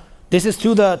now. This is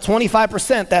to the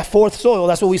 25%, that fourth soil.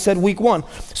 That's what we said week 1.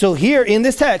 So here in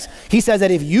this text, he says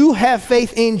that if you have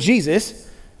faith in Jesus,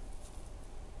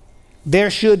 there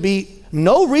should be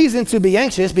no reason to be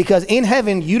anxious, because in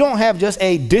heaven, you don't have just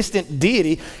a distant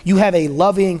deity, you have a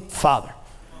loving Father.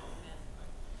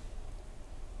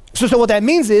 So what that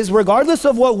means is, regardless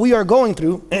of what we are going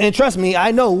through, and trust me,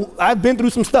 I know I've been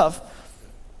through some stuff,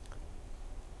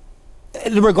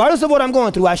 regardless of what I'm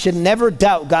going through, I should never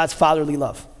doubt God's fatherly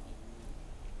love.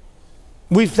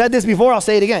 We've said this before, I'll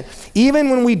say it again. Even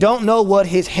when we don't know what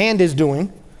his hand is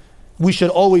doing, we should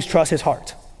always trust his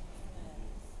heart.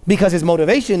 Because his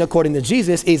motivation, according to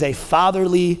Jesus, is a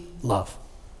fatherly love.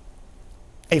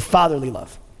 A fatherly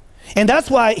love. And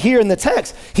that's why here in the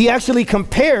text, he actually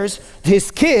compares his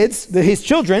kids, his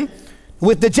children,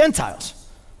 with the Gentiles.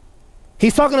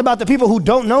 He's talking about the people who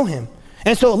don't know him.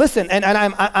 And so listen, and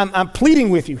I'm pleading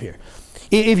with you here.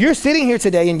 If you're sitting here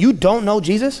today and you don't know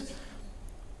Jesus,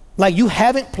 like you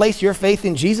haven't placed your faith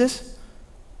in Jesus,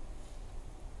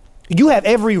 you have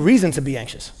every reason to be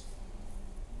anxious.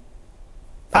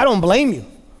 I don't blame you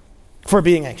for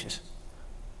being anxious.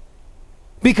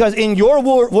 Because in your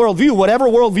worldview, whatever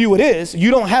worldview it is, you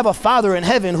don't have a Father in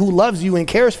heaven who loves you and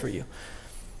cares for you.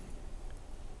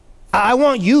 I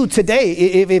want you today,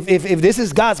 if this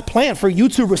is God's plan, for you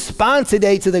to respond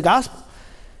today to the gospel,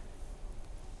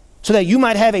 so that you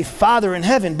might have a Father in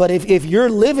heaven. But if you're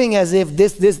living as if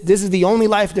this is the only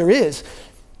life there is,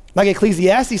 like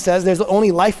Ecclesiastes says, there's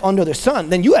only life under the sun,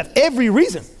 then you have every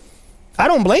reason. I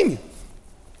don't blame you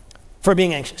for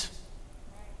being anxious.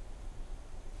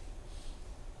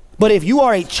 But if you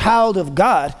are a child of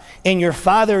God and your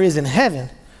Father is in heaven,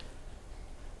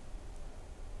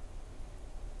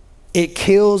 it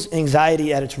kills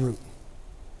anxiety at its root.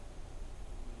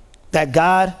 That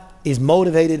God is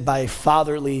motivated by a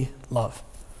fatherly love.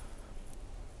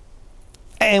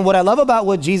 And what I love about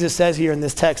what Jesus says here in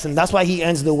this text, and that's why he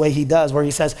ends the way he does, where he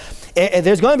says,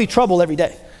 there's going to be trouble every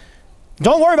day.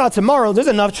 Don't worry about tomorrow, there's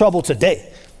enough trouble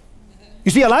today. You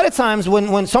see, a lot of times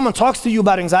when someone talks to you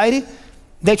about anxiety,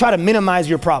 they try to minimize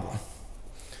your problem.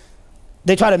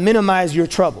 They try to minimize your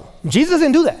trouble. Jesus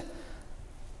didn't do that.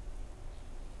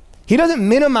 He doesn't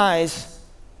minimize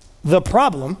the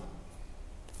problem.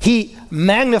 He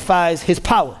magnifies his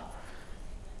power.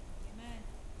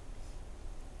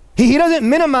 He doesn't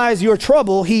minimize your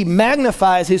trouble. He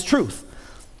magnifies his truth.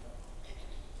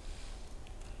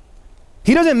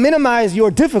 He doesn't minimize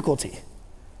your difficulty.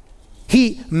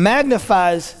 He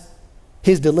magnifies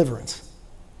his deliverance.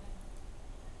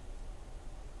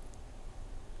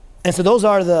 And so those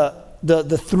are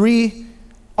the three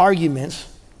arguments,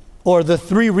 or the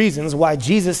three reasons why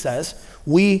Jesus says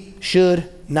we should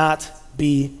not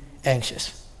be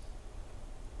anxious.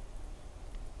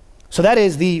 So that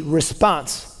is the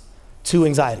response to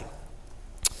anxiety.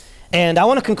 And I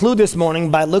want to conclude this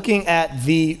morning by looking at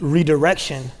the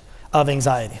redirection of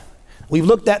anxiety. We've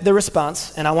looked at the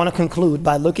response, and I want to conclude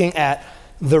by looking at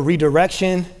the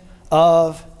redirection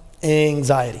of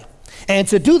anxiety. And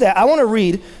to do that, I want to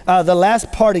read the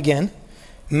last part again,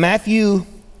 Matthew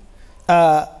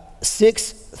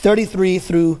 6:33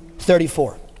 through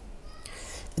 34.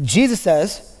 Jesus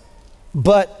says,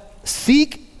 but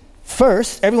seek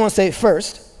first, everyone say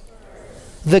first,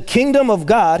 the kingdom of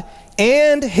God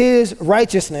and his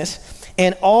righteousness,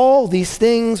 and all these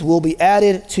things will be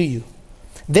added to you.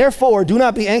 Therefore, do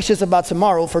not be anxious about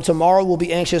tomorrow, for tomorrow will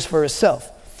be anxious for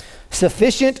itself.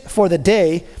 Sufficient for the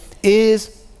day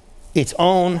is its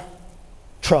own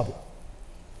trouble.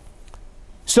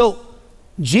 So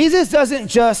Jesus doesn't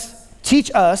just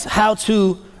teach us how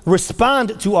to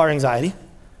respond to our anxiety.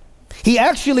 He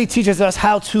actually teaches us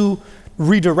how to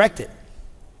redirect it.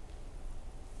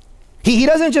 He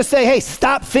doesn't just say, hey,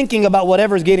 stop thinking about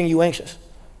whatever's getting you anxious.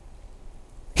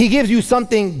 He gives you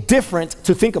something different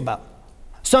to think about,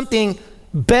 something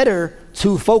better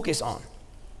to focus on.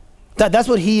 That's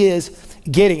what he is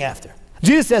getting after.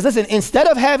 Jesus says, listen, instead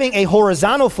of having a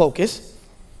horizontal focus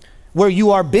where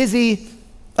you are busy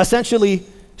essentially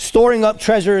storing up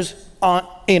treasures on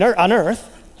earth,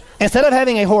 instead of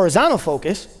having a horizontal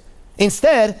focus,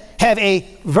 instead have a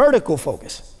vertical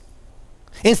focus.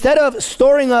 Instead of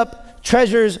storing up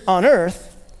treasures on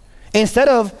earth, instead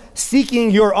of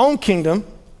seeking your own kingdom,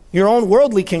 your own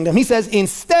worldly kingdom, he says,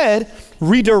 instead,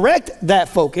 redirect that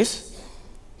focus,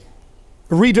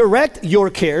 redirect your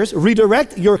cares,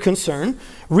 redirect your concern,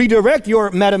 redirect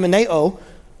your metamoneo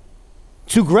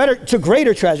to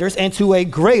greater treasures and to a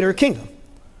greater kingdom.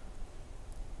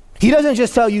 He doesn't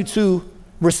just tell you to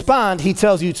respond, he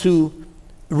tells you to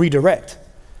redirect.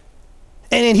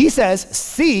 And then he says,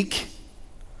 seek.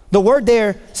 The word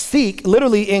there, seek,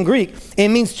 literally in Greek, it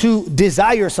means to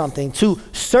desire something, to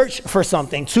search for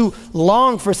something, to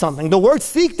long for something. The word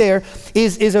seek there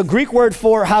is a Greek word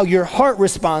for how your heart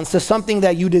responds to something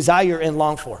that you desire and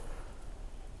long for.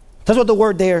 That's what the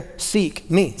word there,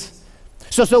 seek, means.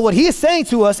 So what he is saying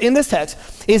to us in this text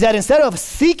is that instead of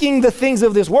seeking the things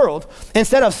of this world,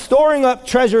 instead of storing up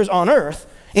treasures on earth,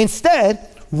 instead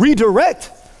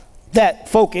redirect that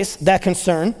focus, that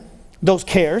concern, those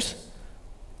cares,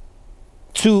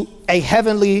 to a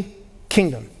heavenly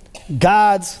kingdom,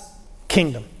 God's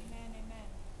kingdom. Amen.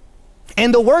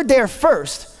 And the word there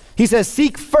first, he says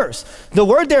seek first. The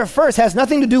word there first has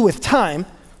nothing to do with time.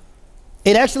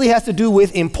 It actually has to do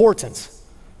with importance.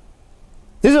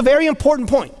 This is a very important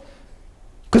point.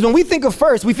 Because when we think of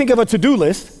first, we think of a to-do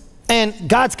list, and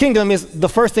God's kingdom is the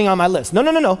first thing on my list.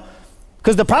 No.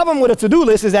 Because the problem with a to-do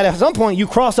list is that at some point you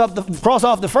cross off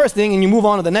the first thing and you move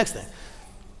on to the next thing.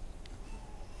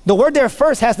 The word there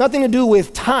first has nothing to do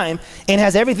with time and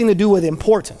has everything to do with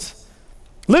importance.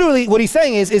 Literally, what he's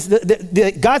saying is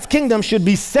that God's kingdom should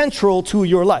be central to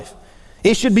your life.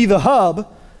 It should be the hub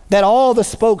that all the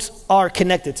spokes are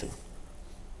connected to.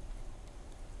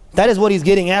 That is what he's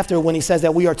getting after when he says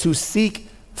that we are to seek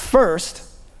first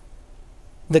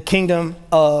the kingdom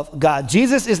of God.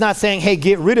 Jesus is not saying, hey,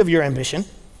 get rid of your ambition.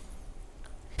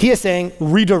 He is saying,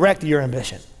 redirect your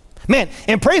ambition. Man,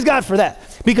 and praise God for that,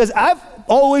 because I've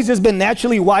always just been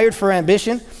naturally wired for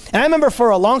ambition. And I remember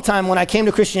for a long time when I came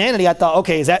to Christianity, I thought,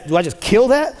 okay, do I just kill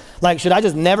that? Like, should I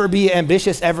just never be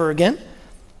ambitious ever again?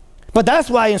 But that's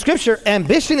why in scripture,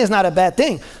 ambition is not a bad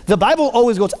thing. The Bible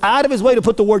always goes out of his way to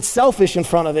put the word selfish in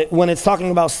front of it when it's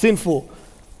talking about sinful.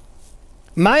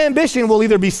 My ambition will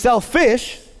either be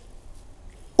selfish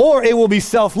or it will be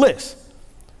selfless.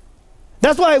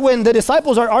 That's why when the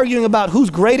disciples are arguing about who's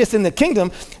greatest in the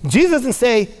kingdom, Jesus doesn't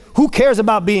say, who cares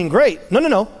about being great?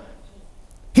 No.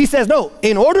 He says, no,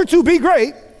 in order to be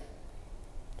great,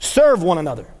 serve one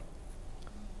another.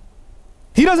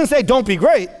 He doesn't say, don't be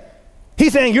great.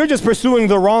 He's saying, you're just pursuing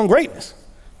the wrong greatness.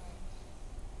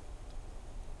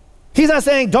 He's not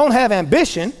saying, don't have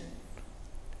ambition.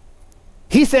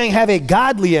 He's saying, have a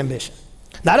godly ambition.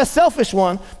 Not a selfish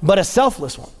one, but a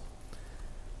selfless one.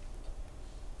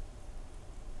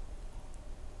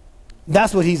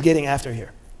 That's what he's getting after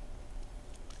here.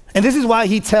 And this is why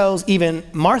he tells even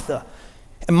Martha,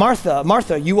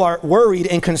 Martha, you are worried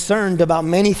and concerned about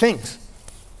many things.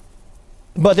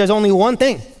 But there's only one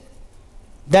thing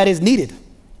that is needed.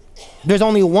 There's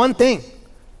only one thing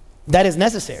that is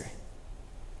necessary.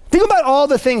 Think about all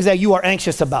the things that you are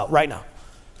anxious about right now.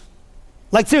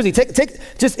 Like seriously,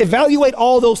 just evaluate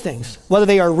all those things, whether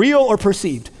they are real or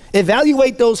perceived.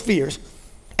 Evaluate those fears.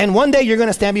 And one day you're going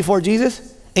to stand before Jesus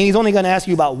and he's only going to ask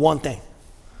you about one thing.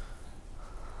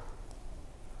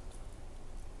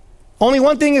 Only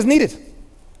one thing is needed.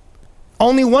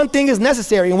 Only one thing is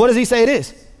necessary. And what does he say it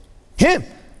is? Him.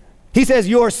 He says,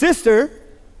 your sister,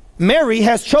 Mary,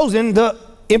 has chosen the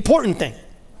important thing,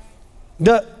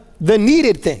 the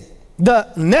needed thing,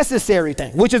 the necessary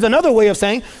thing, which is another way of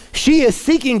saying she is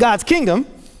seeking God's kingdom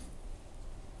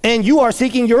and you are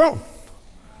seeking your own.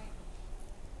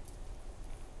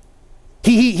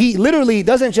 He literally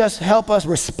doesn't just help us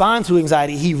respond to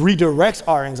anxiety, he redirects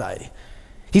our anxiety.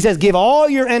 He says, give all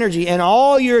your energy and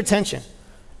all your attention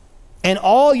and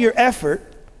all your effort,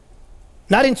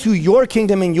 not into your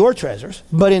kingdom and your treasures,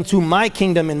 but into my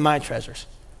kingdom and my treasures.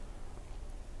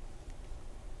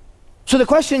 So the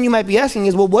question you might be asking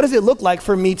is, well, what does it look like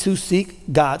for me to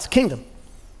seek God's kingdom?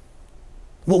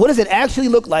 Well, what does it actually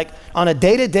look like on a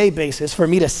day-to-day basis for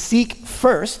me to seek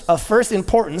first, of first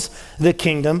importance, the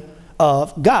kingdom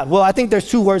of God? Well, I think there's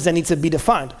two words that need to be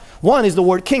defined. One is the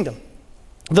word kingdom.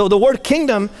 The word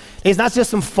kingdom is not just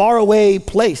some faraway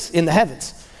place in the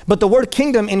heavens, But the word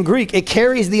kingdom in Greek, it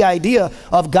carries the idea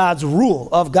of God's rule,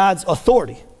 of God's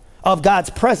authority, of God's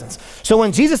presence. So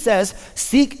when Jesus says,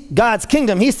 seek God's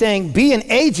kingdom, he's saying, be an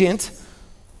agent,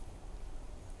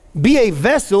 be a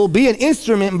vessel, be an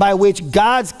instrument by which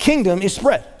God's kingdom is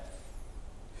spread.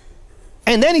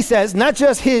 And then he says, not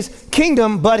just his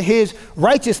kingdom, but his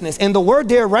righteousness. And the word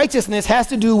there, righteousness, has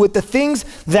to do with the things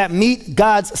that meet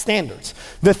God's standards,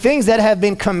 the things that have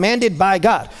been commanded by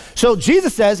God. So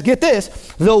Jesus says, get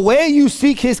this, the way you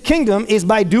seek his kingdom is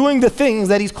by doing the things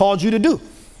that he's called you to do.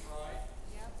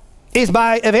 It's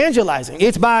by evangelizing.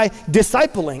 It's by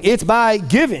discipling. It's by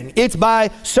giving. It's by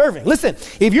serving. Listen,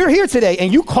 if you're here today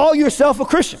and you call yourself a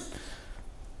Christian,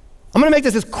 I'm going to make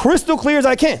this as crystal clear as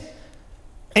I can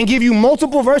and give you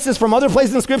multiple verses from other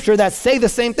places in Scripture that say the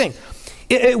same thing.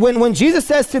 When Jesus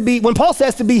says when Paul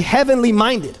says to be heavenly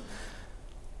minded,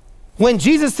 when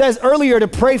Jesus says earlier to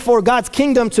pray for God's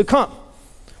kingdom to come,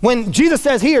 when Jesus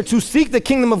says here to seek the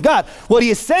kingdom of God, what he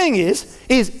is saying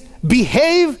is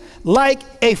behave like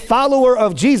a follower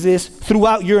of Jesus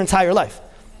throughout your entire life.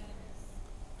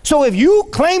 So if you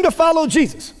claim to follow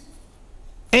Jesus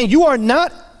and you are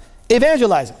not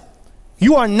evangelizing,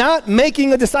 you are not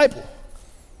making a disciple,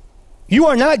 you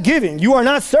are not giving, you are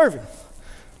not serving,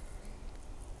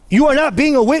 you are not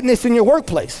being a witness in your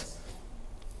workplace,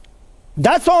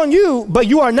 that's on you, but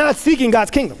you are not seeking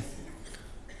God's kingdom.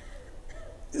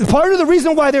 Part of the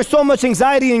reason why there's so much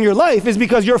anxiety in your life is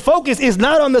because your focus is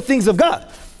not on the things of God.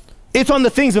 It's on the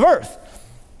things of earth.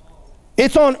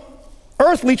 It's on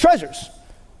earthly treasures.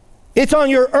 It's on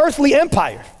your earthly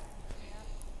empire,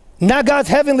 not God's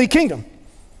heavenly kingdom.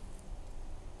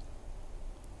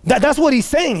 That's what he's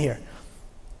saying here.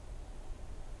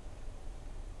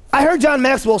 I heard John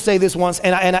Maxwell say this once,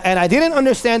 and I didn't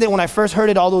understand it when I first heard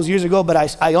it all those years ago, but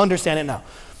I understand it now.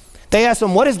 They asked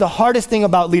him, what is the hardest thing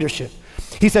about leadership?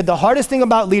 He said, the hardest thing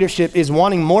about leadership is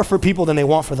wanting more for people than they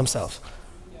want for themselves.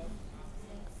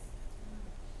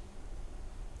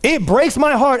 It breaks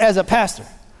my heart as a pastor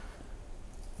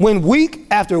when week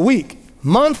after week,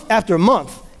 month after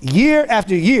month, year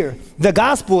after year, the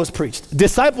gospel is preached,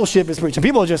 discipleship is preached, and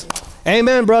people are just,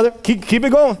 amen, brother, keep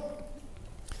it going.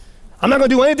 I'm not gonna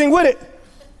do anything with it.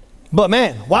 But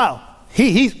man, wow,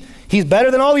 he's better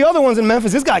than all the other ones in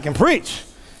Memphis. This guy can preach.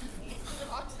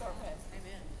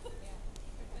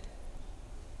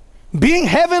 Being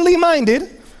heavenly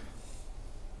minded,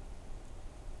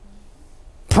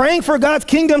 praying for God's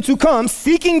kingdom to come,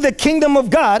 seeking the kingdom of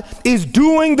God, is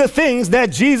doing the things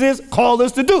that Jesus called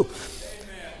us to do.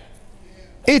 Amen.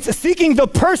 It's seeking the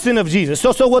person of Jesus.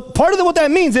 So what part of what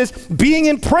that means is being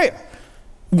in prayer,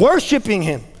 worshiping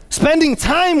him, spending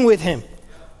time with him.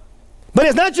 But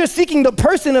it's not just seeking the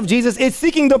person of Jesus, it's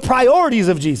seeking the priorities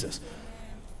of Jesus.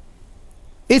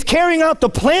 It's carrying out the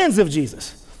plans of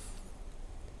Jesus.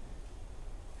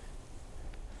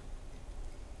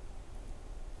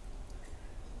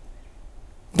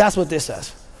 That's what this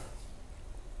says.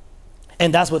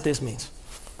 And that's what this means.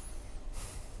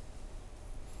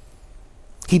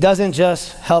 He doesn't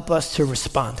just help us to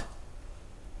respond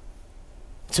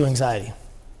to anxiety.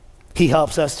 He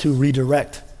helps us to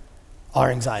redirect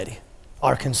our anxiety,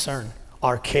 our concern,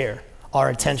 our care, our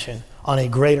attention on a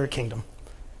greater kingdom,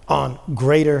 on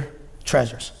greater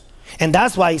treasures. And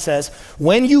that's why he says,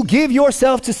 when you give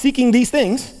yourself to seeking these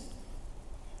things,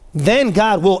 then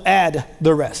God will add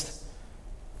the rest.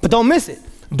 But don't miss it.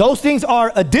 Those things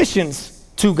are additions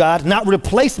to God, not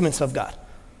replacements of God.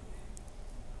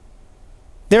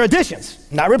 They're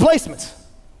additions, not replacements.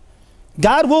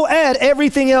 God will add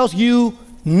everything else you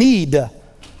need,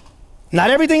 not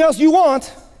everything else you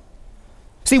want.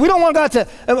 See, we don't want God to,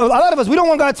 a lot of us, we don't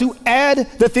want God to add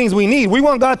the things we need. We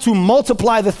want God to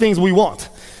multiply the things we want.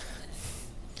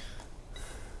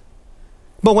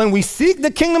 But when we seek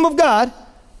the kingdom of God,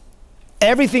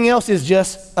 everything else is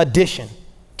just addition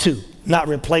to, not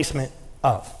replacement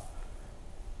of.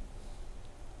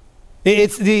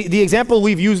 It's the example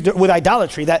we've used with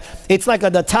idolatry, that it's like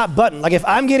the top button. Like if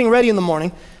I'm getting ready in the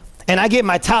morning and I get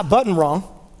my top button wrong,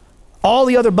 all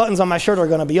the other buttons on my shirt are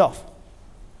gonna be off.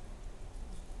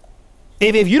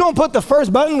 If you don't put the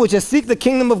first button, which is seek the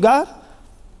kingdom of God,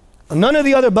 none of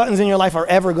the other buttons in your life are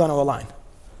ever gonna align.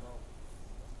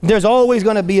 There's always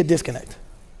gonna be a disconnect.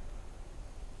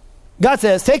 God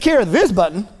says, take care of this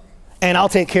button and I'll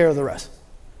take care of the rest.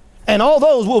 And all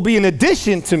those will be in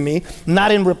addition to me,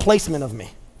 not in replacement of me.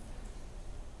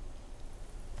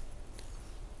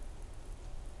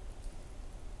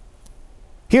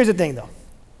 Here's the thing though.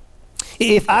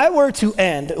 If I were to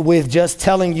end with just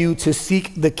telling you to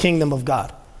seek the kingdom of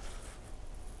God,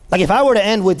 Like if I were to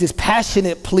end with this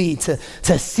passionate plea to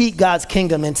seek God's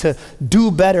kingdom and to do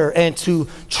better and to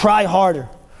try harder,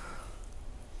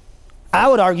 I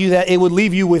would argue that it would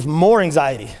leave you with more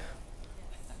anxiety,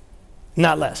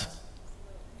 not less.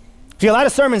 See, a lot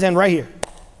of sermons end right here.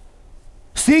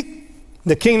 Seek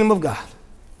the kingdom of God.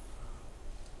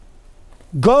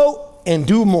 Go and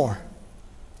do more.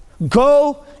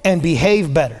 Go and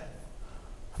behave better.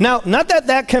 Now, not that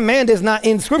that command is not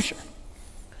in Scripture,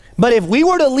 but if we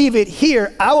were to leave it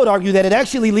here, I would argue that it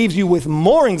actually leaves you with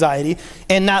more anxiety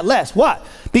and not less. Why?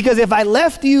 Because if I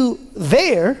left you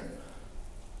there,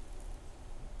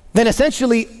 then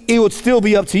essentially it would still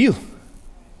be up to you.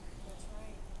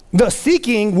 The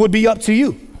seeking would be up to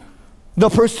you. The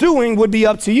pursuing would be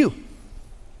up to you.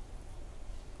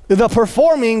 The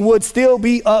performing would still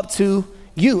be up to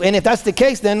you. And if that's the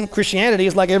case, then Christianity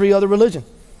is like every other religion.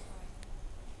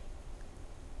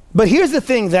 But here's the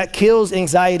thing that kills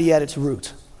anxiety at its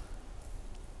root.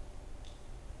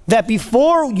 That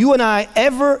before you and I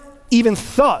ever even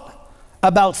thought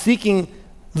about seeking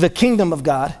the kingdom of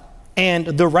God and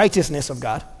the righteousness of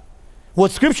God,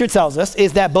 what Scripture tells us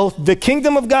is that both the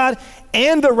kingdom of God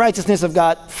and the righteousness of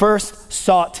God first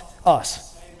sought us.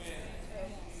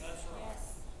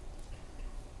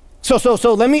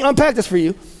 So let me unpack this for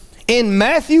you. In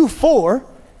Matthew 4,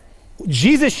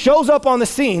 Jesus shows up on the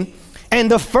scene, and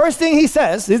the first thing he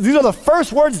says, these are the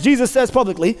first words Jesus says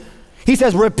publicly. He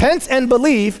says, repent and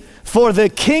believe, for the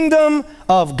kingdom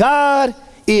of God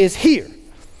is here.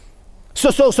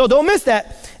 So don't miss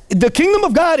that. The kingdom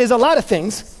of God is a lot of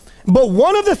things, but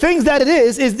one of the things that it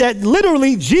is that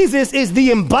literally Jesus is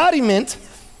the embodiment,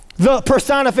 the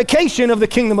personification of the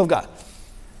kingdom of God.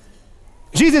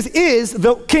 Jesus is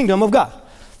the kingdom of God.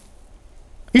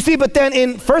 You see, but then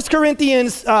in 1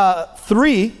 Corinthians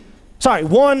 1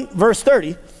 verse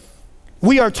 30,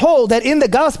 we are told that in the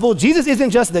gospel, Jesus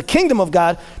isn't just the kingdom of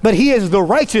God, but he is the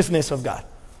righteousness of God.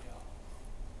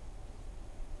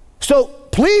 So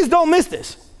please don't miss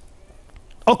this.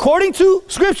 According to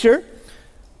Scripture,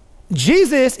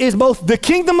 Jesus is both the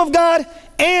kingdom of God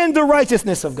and the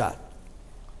righteousness of God.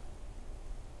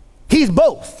 He's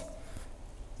both.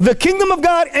 The kingdom of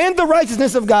God and the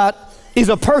righteousness of God is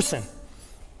a person.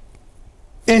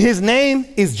 And his name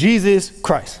is Jesus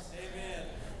Christ. Amen.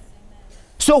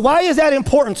 So why is that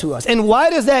important to us? And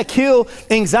why does that kill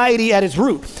anxiety at its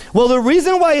root? Well, the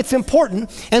reason why it's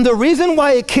important and the reason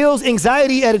why it kills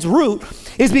anxiety at its root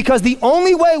is because the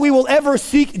only way we will ever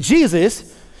seek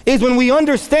Jesus is when we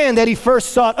understand that he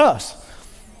first sought us.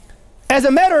 As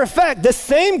a matter of fact, the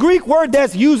same Greek word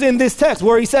that's used in this text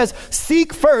where he says,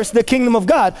 seek first the kingdom of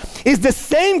God, is the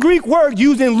same Greek word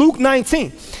used in Luke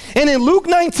 19. And in Luke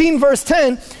 19 verse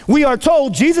 10, we are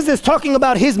told Jesus is talking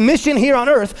about his mission here on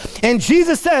earth. And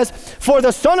Jesus says, for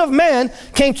the Son of Man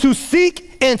came to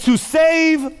seek and to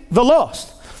save the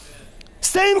lost.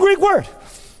 Same Greek word.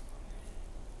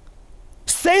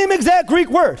 Same exact Greek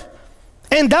word.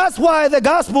 And that's why the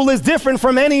gospel is different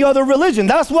from any other religion.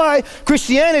 That's why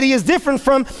Christianity is different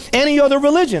from any other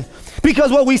religion.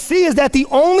 Because what we see is that the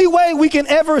only way we can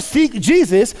ever seek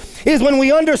Jesus is when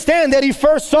we understand that he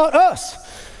first sought us.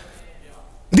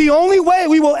 The only way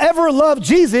we will ever love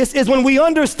Jesus is when we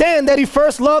understand that he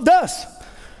first loved us.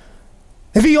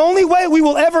 The only way we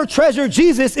will ever treasure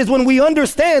Jesus is when we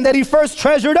understand that he first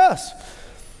treasured us,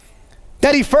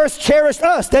 that he first cherished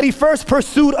us, that he first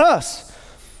pursued us.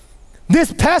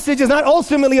 This passage is not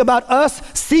ultimately about us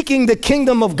seeking the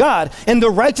kingdom of God and the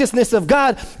righteousness of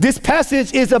God. This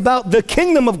passage is about the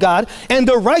kingdom of God and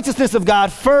the righteousness of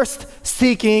God first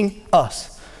seeking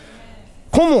us.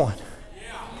 Come on.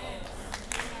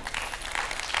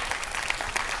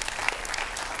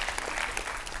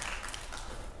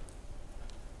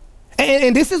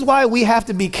 And this is why we have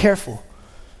to be careful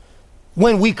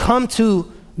when we come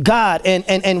to God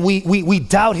and we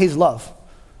doubt his love.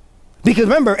 Because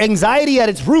remember, anxiety at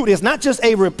its root is not just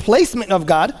a replacement of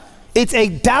God, it's a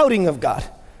doubting of God.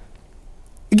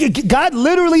 God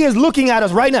literally is looking at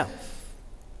us right now.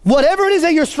 Whatever it is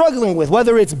that you're struggling with,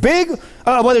 whether it's big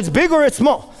or it's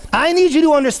small, I need you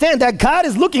to understand that God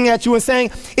is looking at you and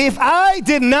saying, if I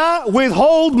did not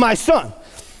withhold my son,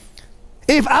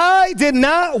 if I did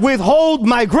not withhold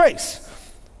my grace,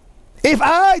 if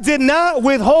I did not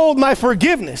withhold my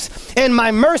forgiveness and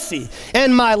my mercy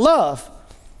and my love,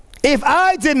 if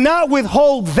I did not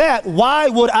withhold that, why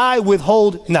would I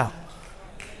withhold now?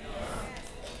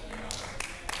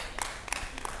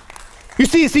 You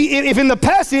see, if in the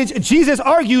passage, Jesus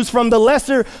argues from the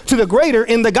lesser to the greater,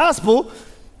 in the gospel,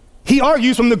 he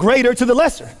argues from the greater to the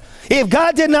lesser. If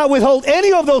God did not withhold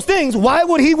any of those things, why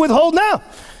would he withhold now?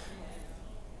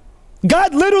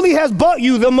 God literally has bought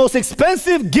you the most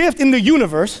expensive gift in the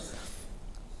universe,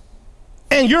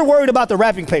 and you're worried about the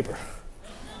wrapping paper.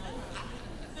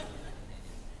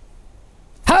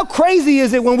 How crazy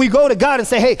is it when we go to God and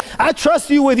say, hey, I trust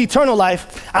you with eternal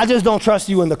life, I just don't trust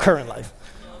you in the current life.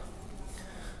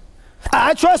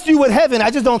 I trust you with heaven, I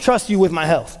just don't trust you with my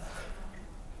health.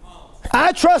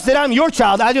 I trust that I'm your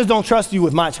child, I just don't trust you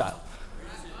with my child.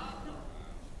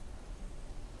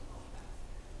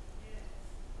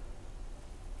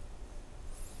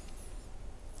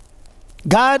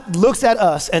 God looks at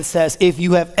us and says, if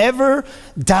you have ever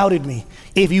doubted me,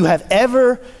 if you have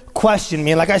ever questioned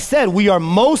me, and like I said, we are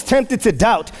most tempted to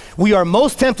doubt, we are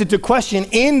most tempted to question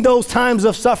in those times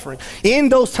of suffering, in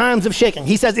those times of shaking.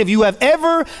 He says, if you have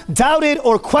ever doubted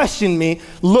or questioned me,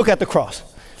 look at the cross.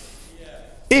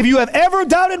 If you have ever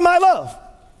doubted my love,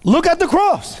 look at the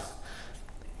cross.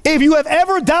 If you have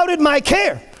ever doubted my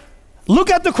care,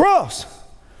 look at the cross.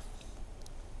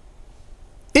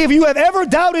 If you have ever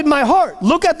doubted my heart,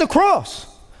 look at the cross.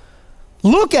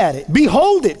 Look at it,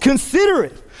 behold it, consider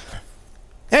it.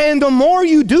 And the more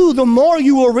you do, the more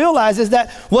you will realize is that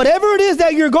whatever it is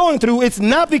that you're going through, it's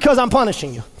not because I'm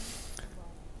punishing you.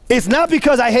 It's not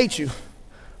because I hate you.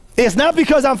 It's not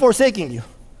because I'm forsaking you.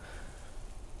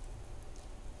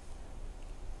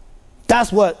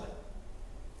 That's what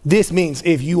this means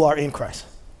if you are in Christ.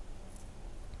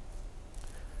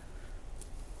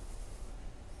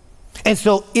 And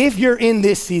so if you're in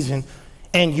this season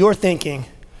and you're thinking,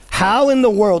 how in the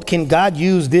world can God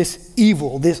use this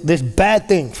evil, this bad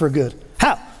thing for good?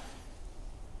 How?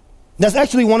 That's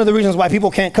actually one of the reasons why people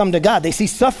can't come to God. They see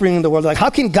suffering in the world. Like, how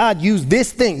can God use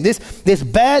this thing, this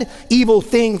bad, evil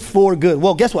thing for good?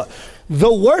 Well, guess what?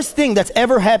 The worst thing that's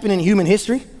ever happened in human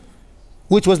history,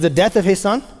 which was the death of his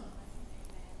son,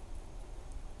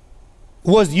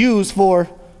 was used for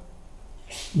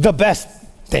the best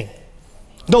thing.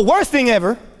 The worst thing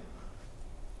ever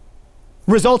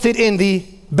resulted in the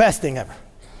best thing ever.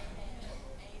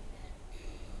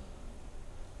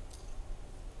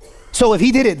 So if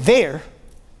he did it there,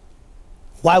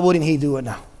 why wouldn't he do it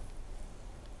now?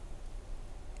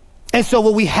 And so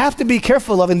what we have to be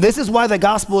careful of, and this is why the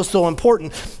gospel is so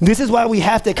important, this is why we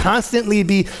have to constantly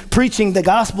be preaching the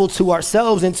gospel to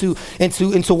ourselves and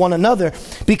to one another,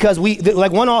 because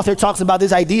like one author talks about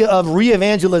this idea of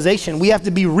re-evangelization. We have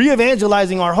to be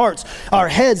re-evangelizing our hearts, our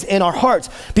heads and our hearts,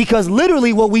 because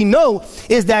literally what we know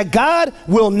is that God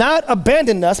will not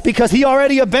abandon us because he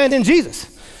already abandoned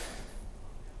Jesus.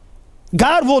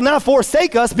 God will not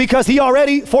forsake us because he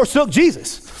already forsook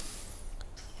Jesus.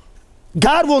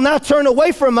 God will not turn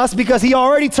away from us because he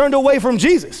already turned away from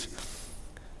Jesus.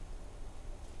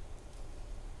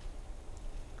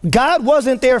 God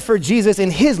wasn't there for Jesus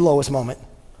in his lowest moment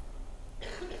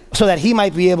so that he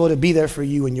might be able to be there for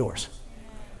you and yours.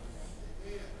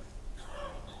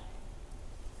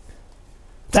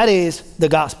 That is the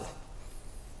gospel.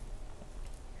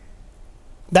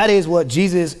 That is what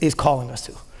Jesus is calling us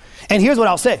to. And here's what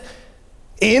I'll say.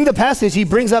 In the passage, he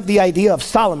brings up the idea of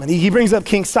Solomon. He brings up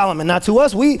King Solomon. Now to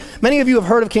us, many of you have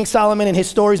heard of King Solomon and his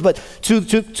stories, but to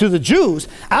the Jews,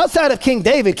 outside of King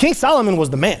David, King Solomon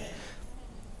was the man.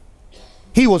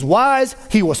 He was wise,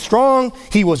 he was strong,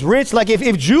 he was rich. Like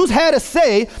if Jews had a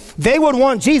say, they would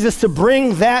want Jesus to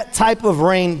bring that type of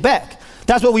reign back.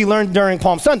 That's what we learned during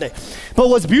Palm Sunday. But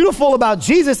what's beautiful about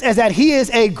Jesus is that he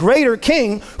is a greater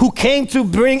king who came to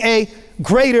bring a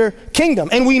greater kingdom.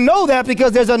 And we know that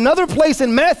because there's another place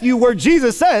in Matthew where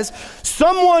Jesus says,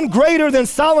 someone greater than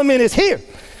Solomon is here.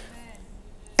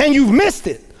 And you've missed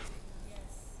it.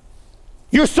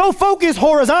 You're so focused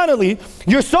horizontally,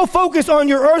 you're so focused on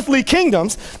your earthly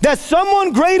kingdoms that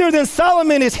someone greater than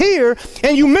Solomon is here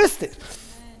and you missed it.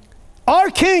 Our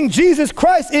King, Jesus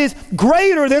Christ, is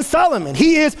greater than Solomon.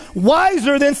 He is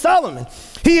wiser than Solomon.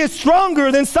 He is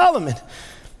stronger than Solomon.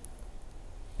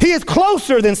 He is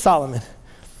closer than Solomon.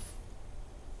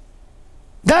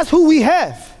 That's who we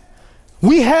have.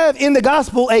 We have in the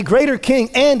gospel a greater king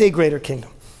and a greater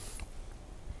kingdom.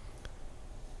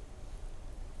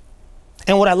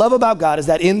 And what I love about God is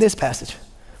that in this passage,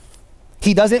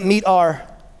 he doesn't meet our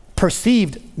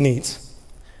perceived needs.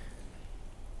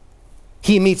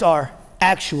 He meets our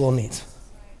actual needs.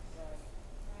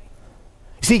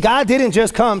 See, God didn't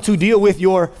just come to deal with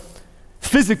your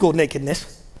physical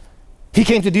nakedness. He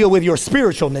came to deal with your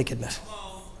spiritual nakedness.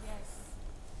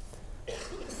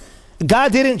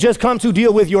 God didn't just come to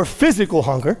deal with your physical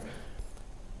hunger.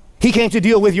 He came to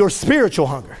deal with your spiritual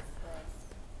hunger.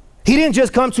 He didn't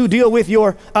just come to deal with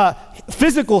your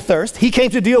physical thirst. He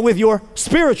came to deal with your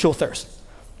spiritual thirst.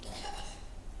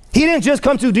 He didn't just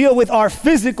come to deal with our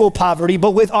physical poverty,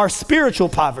 but with our spiritual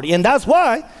poverty. And that's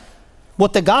why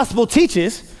What the gospel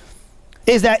teaches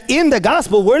is that in the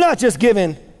gospel, we're not just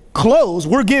given clothes,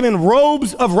 we're given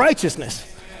robes of righteousness.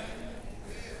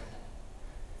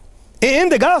 In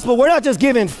the gospel, we're not just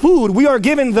given food, we are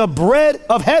given the bread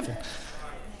of heaven.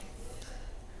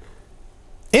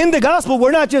 In the gospel,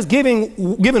 we're not just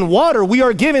given water, we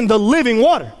are given the living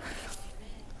water.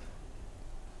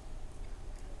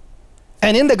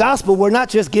 And in the gospel, we're not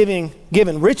just given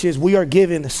riches, we are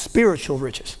given spiritual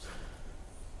riches.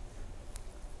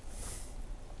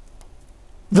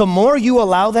 The more you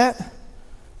allow that,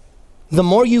 the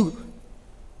more you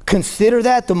consider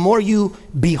that, the more you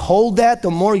behold that,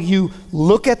 the more you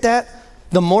look at that,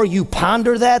 the more you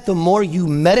ponder that, the more you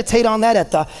meditate on that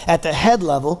at the head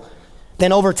level,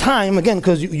 then over time, again,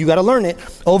 because you got to learn it,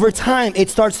 over time it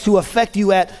starts to affect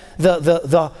you at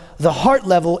the heart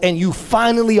level, and you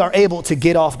finally are able to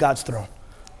get off God's throne.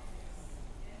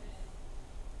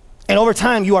 And over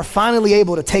time, you are finally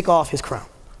able to take off his crown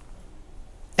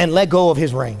and let go of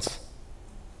his reins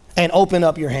and open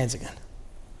up your hands again.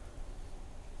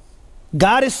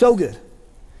 God is so good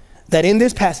that in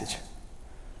this passage,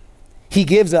 he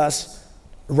gives us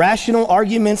rational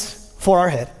arguments for our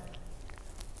head,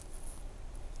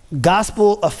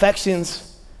 gospel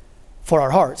affections for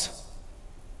our hearts,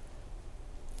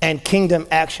 and kingdom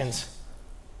actions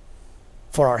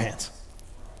for our hands.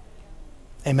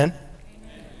 Amen.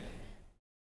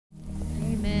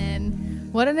 Amen.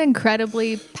 What an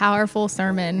incredibly powerful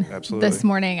sermon this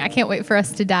morning. I can't wait for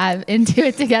us to dive into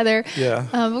it together.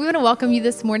 Yeah. We want to welcome you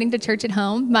this morning to Church at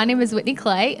Home. My name is Whitney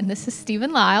Clay, and this is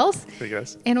Stephen Lyles. Hey,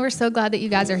 guys. And we're so glad that you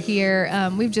guys are here.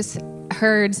 We've just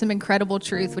heard some incredible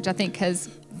truth, which I think has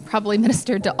probably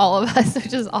ministered to all of us,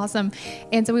 which is awesome.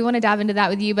 And so we want to dive into that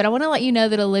with you. But I want to let you know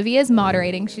that Olivia is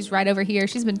moderating. She's right over here.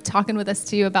 She's been talking with us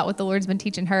too about what the Lord's been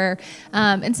teaching her.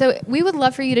 And so we would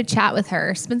love for you to chat with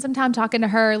her, spend some time talking to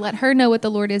her, let her know what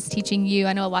the Lord is teaching you.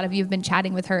 I know a lot of you have been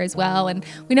chatting with her as well. And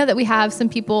we know that we have some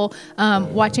people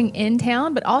watching in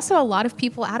town, but also a lot of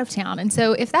people out of town. And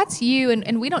so if that's you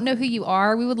and we don't know who you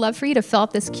are, we would love for you to fill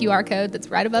out this QR code that's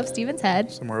right above Stephen's head.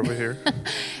 Somewhere over here.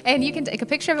 And you can take a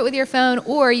picture of it with your phone,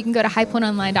 or you can go to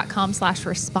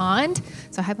highpointonline.com/respond.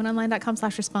 So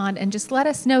highpointonline.com/respond, and just let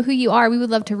us know who you are. We would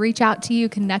love to reach out to you,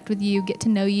 connect with you, get to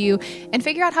know you, and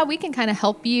figure out how we can kind of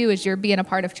help you as you're being a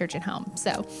part of Church at Home.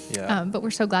 So, but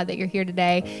we're so glad that you're here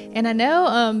today. And I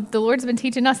know the Lord's been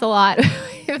teaching us a lot.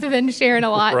 We've been sharing a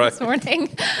lot this morning.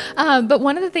 But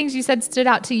one of the things you said stood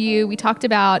out to you. We talked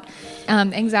about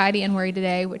anxiety and worry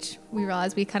today, which we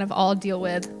realize we kind of all deal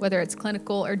with, whether it's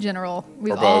clinical or general.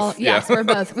 We've all, yes, we're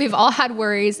both. We've all had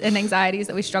worries and anxieties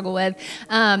that we struggle with.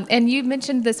 And you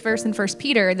mentioned this verse in 1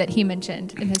 Peter that he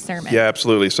mentioned in his sermon. Yeah,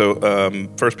 absolutely. So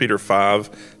 1 Peter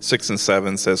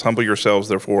 5:6-7 says, "Humble yourselves,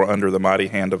 therefore, under the mighty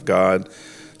hand of God,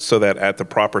 so that at the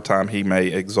proper time he may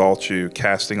exalt you,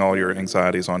 casting all your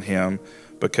anxieties on him,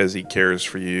 because he cares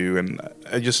for you." And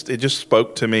it just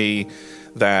spoke to me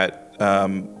that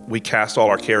we cast all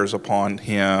our cares upon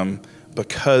him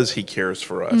because he cares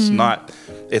for us.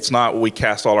 It's not we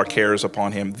cast all our cares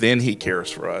upon him, then he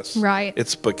cares for us. Right.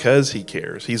 It's because he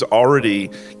cares. He's already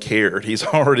cared. He's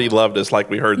already loved us, like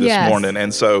we heard this morning.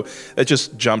 And so it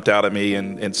just jumped out at me,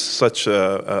 and it's such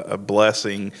a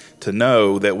blessing to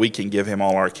know that we can give him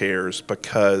all our cares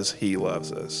because he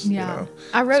loves us. Yeah. You know?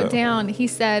 I wrote down, he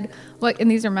said, and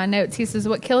these are my notes, he says,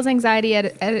 what kills anxiety at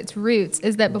its roots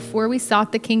is that before we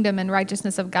sought the kingdom and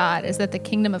righteousness of God, is that the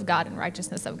kingdom of God and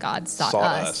righteousness of God sought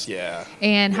us. Yeah.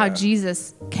 And how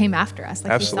Jesus came after us,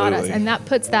 like Absolutely. he sought us. And that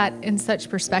puts that in such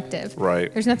perspective.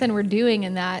 Right. There's nothing we're doing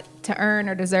in that to earn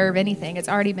or deserve anything. It's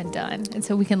already been done. And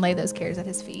so we can lay those cares at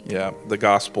his feet. Yeah. The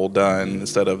gospel done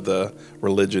instead of the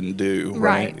religion do.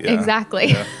 Right. Yeah. Exactly.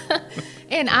 Yeah.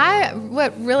 And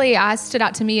what really stood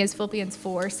out to me is Philippians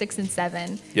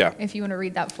 4:6-7. Yeah. If you want to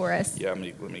read that for us. Yeah, let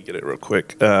me get it real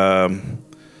quick.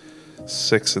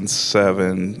 6 and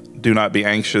 7. Do not be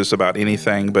anxious about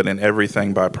anything, but in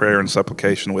everything by prayer and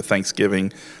supplication with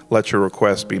thanksgiving, let your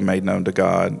requests be made known to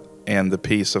God, and the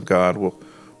peace of God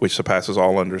which surpasses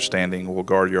all understanding will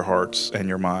guard your hearts and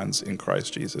your minds in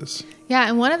Christ Jesus. Yeah,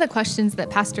 and one of the questions that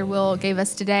Pastor Wil gave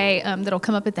us today that'll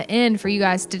come up at the end for you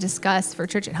guys to discuss for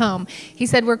Church at Home, he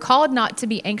said we're called not to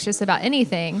be anxious about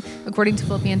anything, according to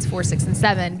Philippians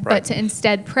 4:6-7, but to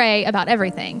instead pray about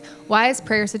everything. Why is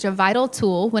prayer such a vital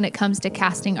tool when it comes to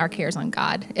casting our cares on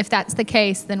God? If that's the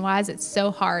case, then why is it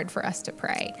so hard for us to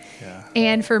pray? Yeah.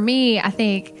 And for me, I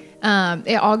think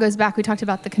it all goes back. We talked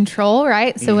about the control,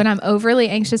 right? So when I'm overly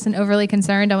anxious and overly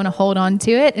concerned, I want to hold on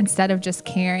to it instead of just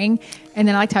caring. And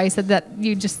then I liked how you said that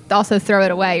you just also throw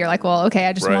it away. You're like, well, okay,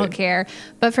 I just won't care.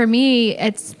 But for me,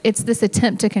 it's this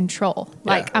attempt to control.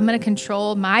 Like, I'm going to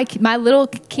control my little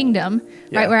kingdom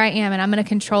right where I am, and I'm going to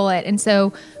control it. And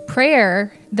so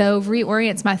prayer, though,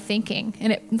 reorients my thinking.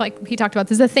 And it, like he talked about,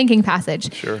 this is a thinking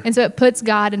passage. Sure. And so it puts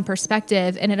God in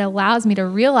perspective, and it allows me to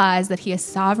realize that he is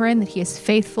sovereign, that he is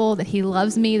faithful, that he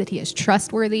loves me, that he is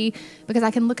trustworthy, because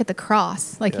I can look at the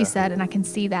cross, like he said, and I can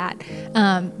see that.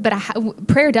 But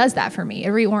prayer does that for me. It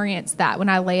reorients that when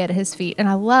I lay at his feet. And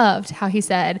I loved how he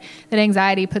said that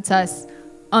anxiety puts us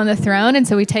on the throne, and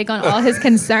so we take on all his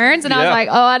concerns. And I was like,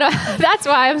 oh, that's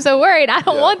why I'm so worried. I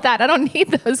don't want that. I don't need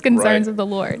those concerns of the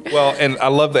Lord. Well, and I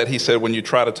love that he said when you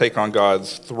try to take on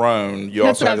God's throne, you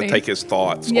also have to take his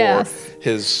thoughts, or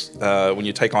his when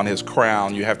you take on his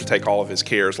crown, you have to take all of his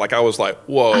cares. Like, I was like,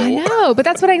 whoa. I know, but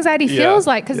that's what anxiety feels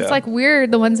like, because it's like we're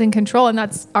the ones in control, and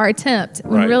that's our attempt,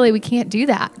 when really we can't do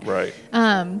that. Right.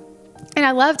 And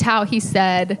I loved how he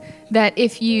said that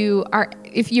if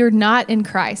you're not in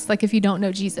Christ, like if you don't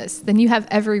know Jesus, then you have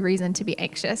every reason to be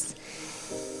anxious.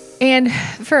 And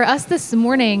for us this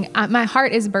morning, my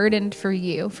heart is burdened for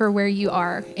you, for where you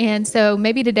are. And so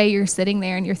maybe today you're sitting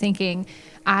there and you're thinking,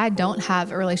 I don't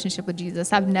have a relationship with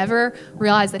Jesus. I've never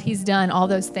realized that he's done all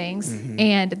those things,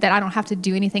 and that I don't have to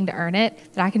do anything to earn it,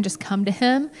 that I can just come to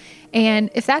him. And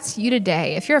if that's you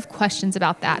today, if you have questions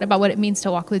about that, about what it means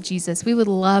to walk with Jesus, we would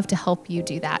love to help you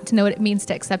do that, to know what it means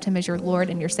to accept him as your Lord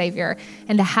and your Savior,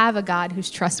 and to have a God who's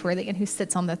trustworthy and who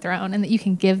sits on the throne, and that you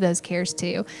can give those cares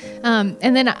to.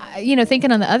 And then,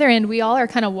 thinking on the other end, we all are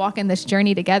kind of walking this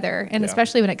journey together. And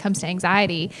especially when it comes to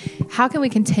anxiety, how can we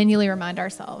continually remind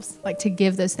ourselves, like, to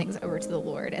give those things over to the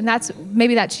Lord? And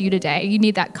maybe that's you today. You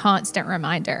need that constant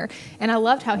reminder. And I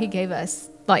loved how he gave us,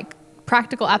 like,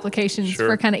 practical applications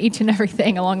for kind of each and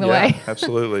everything along the way.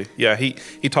 Absolutely. Yeah.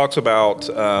 He talks about,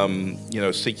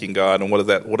 seeking God, and what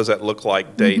does that look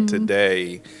like day to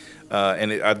day?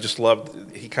 I just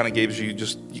loved, he kind of gives you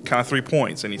just kind of 3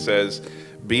 points, and he says,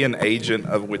 be an agent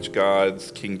of which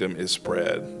God's kingdom is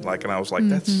spread. Like, and I was like,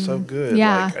 that's so good.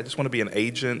 Yeah. Like, I just want to be an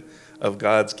agent of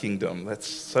God's kingdom. That's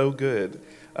so good.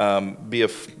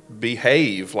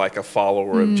 Behave like a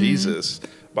follower of Jesus,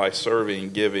 by serving,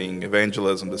 giving,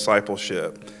 evangelism,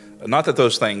 discipleship. Not that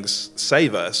those things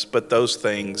save us, but those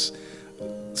things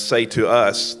say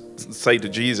to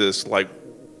Jesus, like,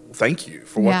 thank you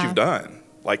for what you've done.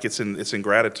 Like, it's in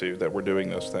gratitude that we're doing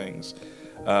those things,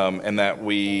 and that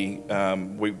we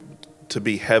to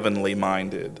be heavenly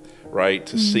minded, right?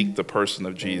 To seek the person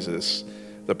of Jesus,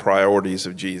 the priorities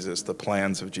of Jesus, the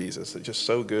plans of Jesus. It's just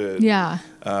so good. Yeah.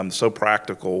 So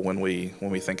practical when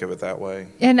we think of it that way.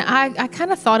 And I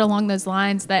kind of thought along those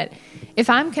lines that if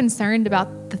I'm concerned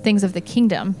about the things of the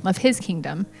kingdom, of his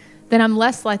kingdom, then I'm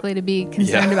less likely to be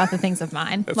concerned about the things of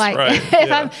mine. That's like,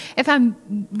 right. if I'm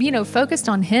focused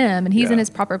on him, and he's in his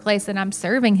proper place, and I'm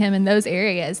serving him in those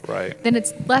areas, then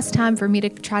it's less time for me to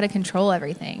try to control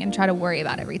everything and try to worry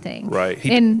about everything. Right.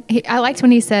 I liked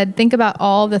when he said, think about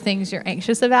all the things you're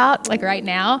anxious about, like right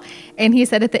now. And he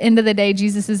said, at the end of the day,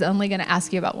 Jesus is only going to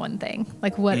ask you about one thing.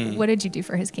 Like, what did you do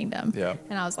for his kingdom? Yeah.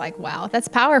 And I was like, wow, that's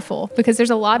powerful, because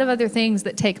there's a lot of other things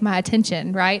that take my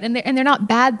attention, right? And they're not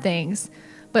bad things.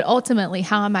 But ultimately,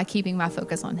 how am I keeping my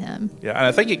focus on him? Yeah, and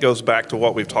I think it goes back to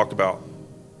what we've talked about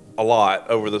a lot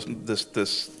over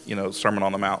this Sermon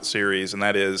on the Mount series, and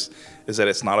that is that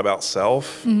it's not about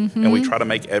self, and we try to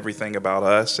make everything about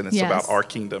us, and it's about our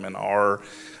kingdom and our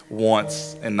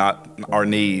wants and not our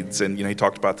needs. And he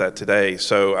talked about that today.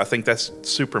 So I think that's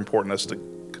super important us to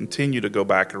continue to go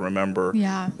back and remember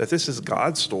that this is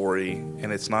God's story,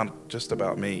 and it's not just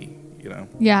about me.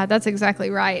 Yeah, that's exactly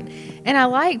right. And I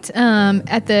liked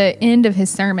at the end of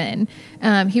his sermon,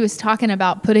 he was talking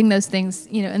about putting those things,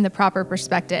 in the proper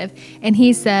perspective. And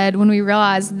he said, when we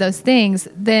realize those things,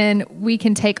 then we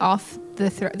can take off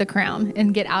the crown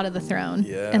and get out of the throne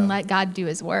and let God do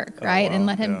his work, right? And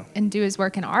let him and do his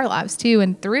work in our lives too,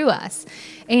 and through us.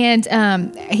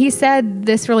 And he said,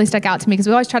 this really stuck out to me, because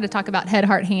we always try to talk about head,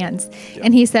 heart, hands.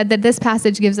 And he said that this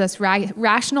passage gives us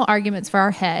rational arguments for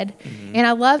our head. And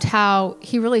I loved how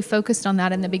he really focused on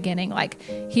that in the beginning. Like,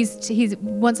 he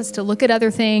wants us to look at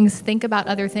other things, think about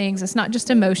other things. It's not just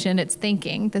emotion, it's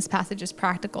thinking. This passage is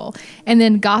practical. And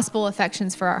then gospel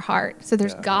affections for our heart. So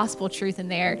there's gospel truth in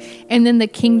there. And then the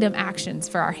kingdom actions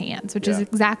for our hands, which is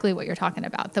exactly what you're talking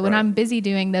about. That when I'm busy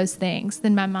doing those things,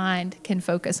 then my mind can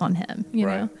focus on him, you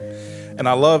know? And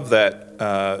I love that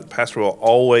Pastor Will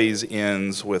always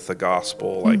ends with the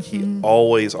gospel. Like, he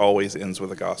always ends with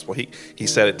the gospel. He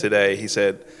said it today. He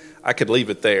said, I could leave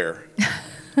it there,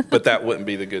 but that wouldn't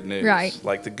be the good news. Right.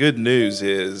 Like, the good news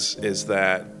is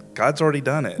that God's already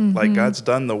done it. Like God's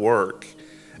done the work.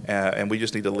 And we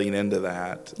just need to lean into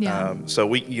that. Yeah. So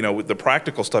we, the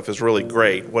practical stuff is really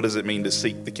great. What does it mean to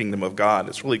seek the kingdom of God?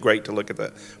 It's really great to look at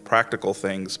the practical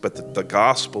things, but the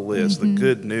gospel is, the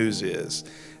good news is,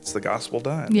 it's the gospel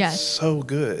done. Yes. It's so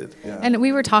good. Yeah. And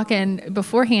we were talking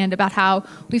beforehand about how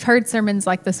we've heard sermons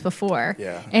like this before.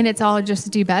 Yeah. And it's all just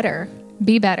do better,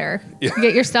 be better, Yeah.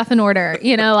 get your stuff in order,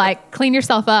 like clean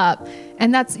yourself up.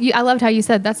 And I loved how you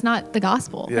said that's not the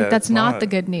gospel. Yeah, that's it's not not. the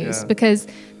good news, Yeah. because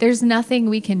there's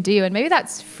nothing we can do. And maybe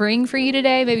that's freeing for you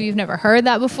today. Maybe you've never heard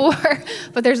that before,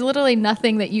 but there's literally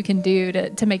nothing that you can do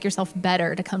to make yourself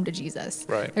better to come to Jesus.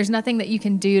 Right. There's nothing that you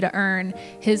can do to earn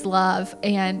his love.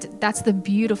 And that's the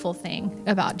beautiful thing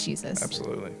about Jesus.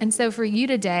 Absolutely. And so for you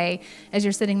today, as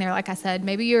you're sitting there, like I said,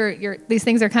 maybe you're these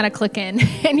things are kind of clicking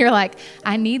and you're like,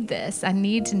 I need this. I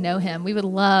need to know him. We would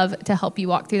love to help you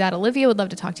walk through that. Olivia would love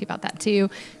to talk to you about that too.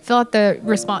 Fill out the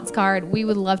response card. We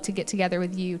would love to get together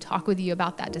with you, talk with you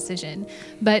about that decision.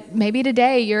 But maybe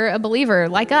today you're a believer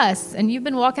like us and you've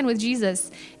been walking with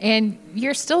Jesus and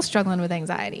you're still struggling with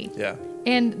anxiety. Yeah.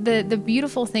 And the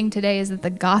beautiful thing today is that the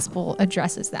gospel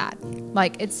addresses that.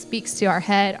 Like it speaks to our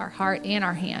head, our heart, and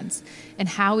our hands, and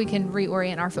how we can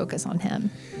reorient our focus on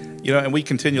him. And we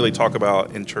continually talk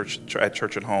about at Church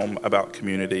at Home about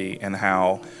community and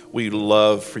how we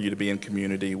love for you to be in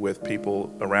community with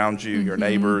people around you, your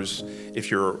neighbors.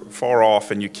 If you're far off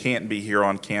and you can't be here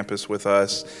on campus with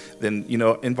us, then,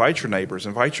 invite your neighbors,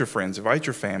 invite your friends, invite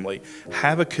your family.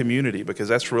 Have a community, because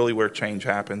that's really where change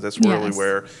happens. That's really Yes.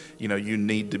 where, you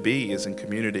need to be, is in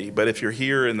community. But if you're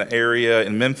here in the area,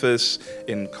 in Memphis,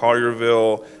 in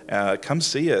Collierville, come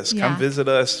see us. Yeah. Come visit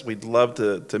us. We'd love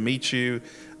to meet you.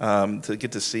 To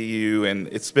get to see you, and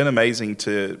it's been amazing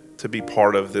to be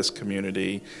part of this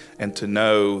community and to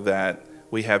know that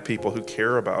we have people who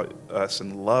care about us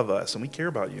and love us, and we care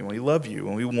about you, and we love you,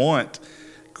 and we want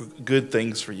good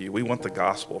things for you. We want the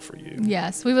gospel for you.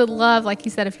 Yes, we would love, like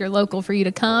you said, if you're local, for you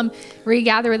to come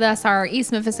regather with us. Our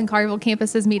East Memphis and Collierville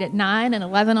campuses meet at 9 and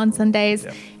 11 on Sundays.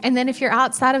 Yep. And then if you're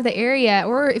outside of the area,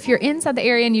 or if you're inside the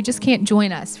area and you just can't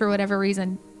join us for whatever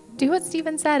reason, do what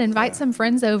Stephen said. Invite some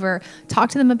friends over. Talk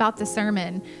to them about the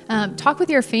sermon. Talk with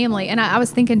your family. And I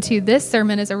was thinking, too, this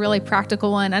sermon is a really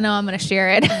practical one. I know I'm going to share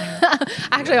it. I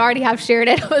actually already have shared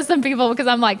it with some people, because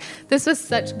I'm like, this was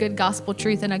such good gospel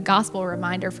truth and a gospel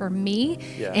reminder for me.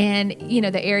 Yeah. And,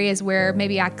 the areas where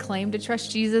maybe I claim to trust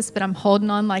Jesus, but I'm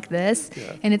holding on like this.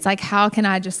 Yeah. And it's like, how can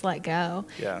I just let go?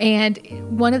 Yeah. And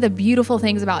one of the beautiful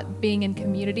things about being in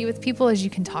community with people is you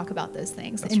can talk about those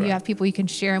things. That's and right. you have people you can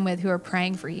share them with who are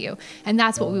praying for you. And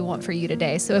that's what we want for you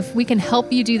today. So if we can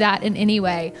help you do that in any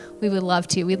way, we would love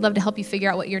to. We'd love to help you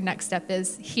figure out what your next step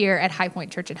is here at High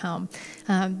Point Church at Home.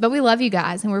 But we love you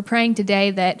guys, and we're praying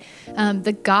today that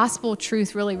the gospel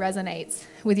truth really resonates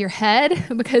with your head,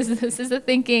 because this is a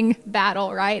thinking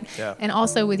battle, right? Yeah. And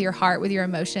also with your heart, with your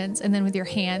emotions, and then with your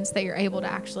hands, that you're able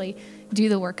to actually do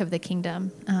the work of the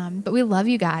kingdom. But we love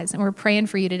you guys, and we're praying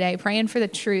for you today, praying for the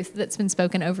truth that's been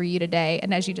spoken over you today,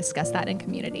 and as you discuss that in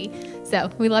community.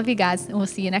 So we love you guys, and we'll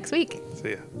see you next week.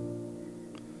 See ya.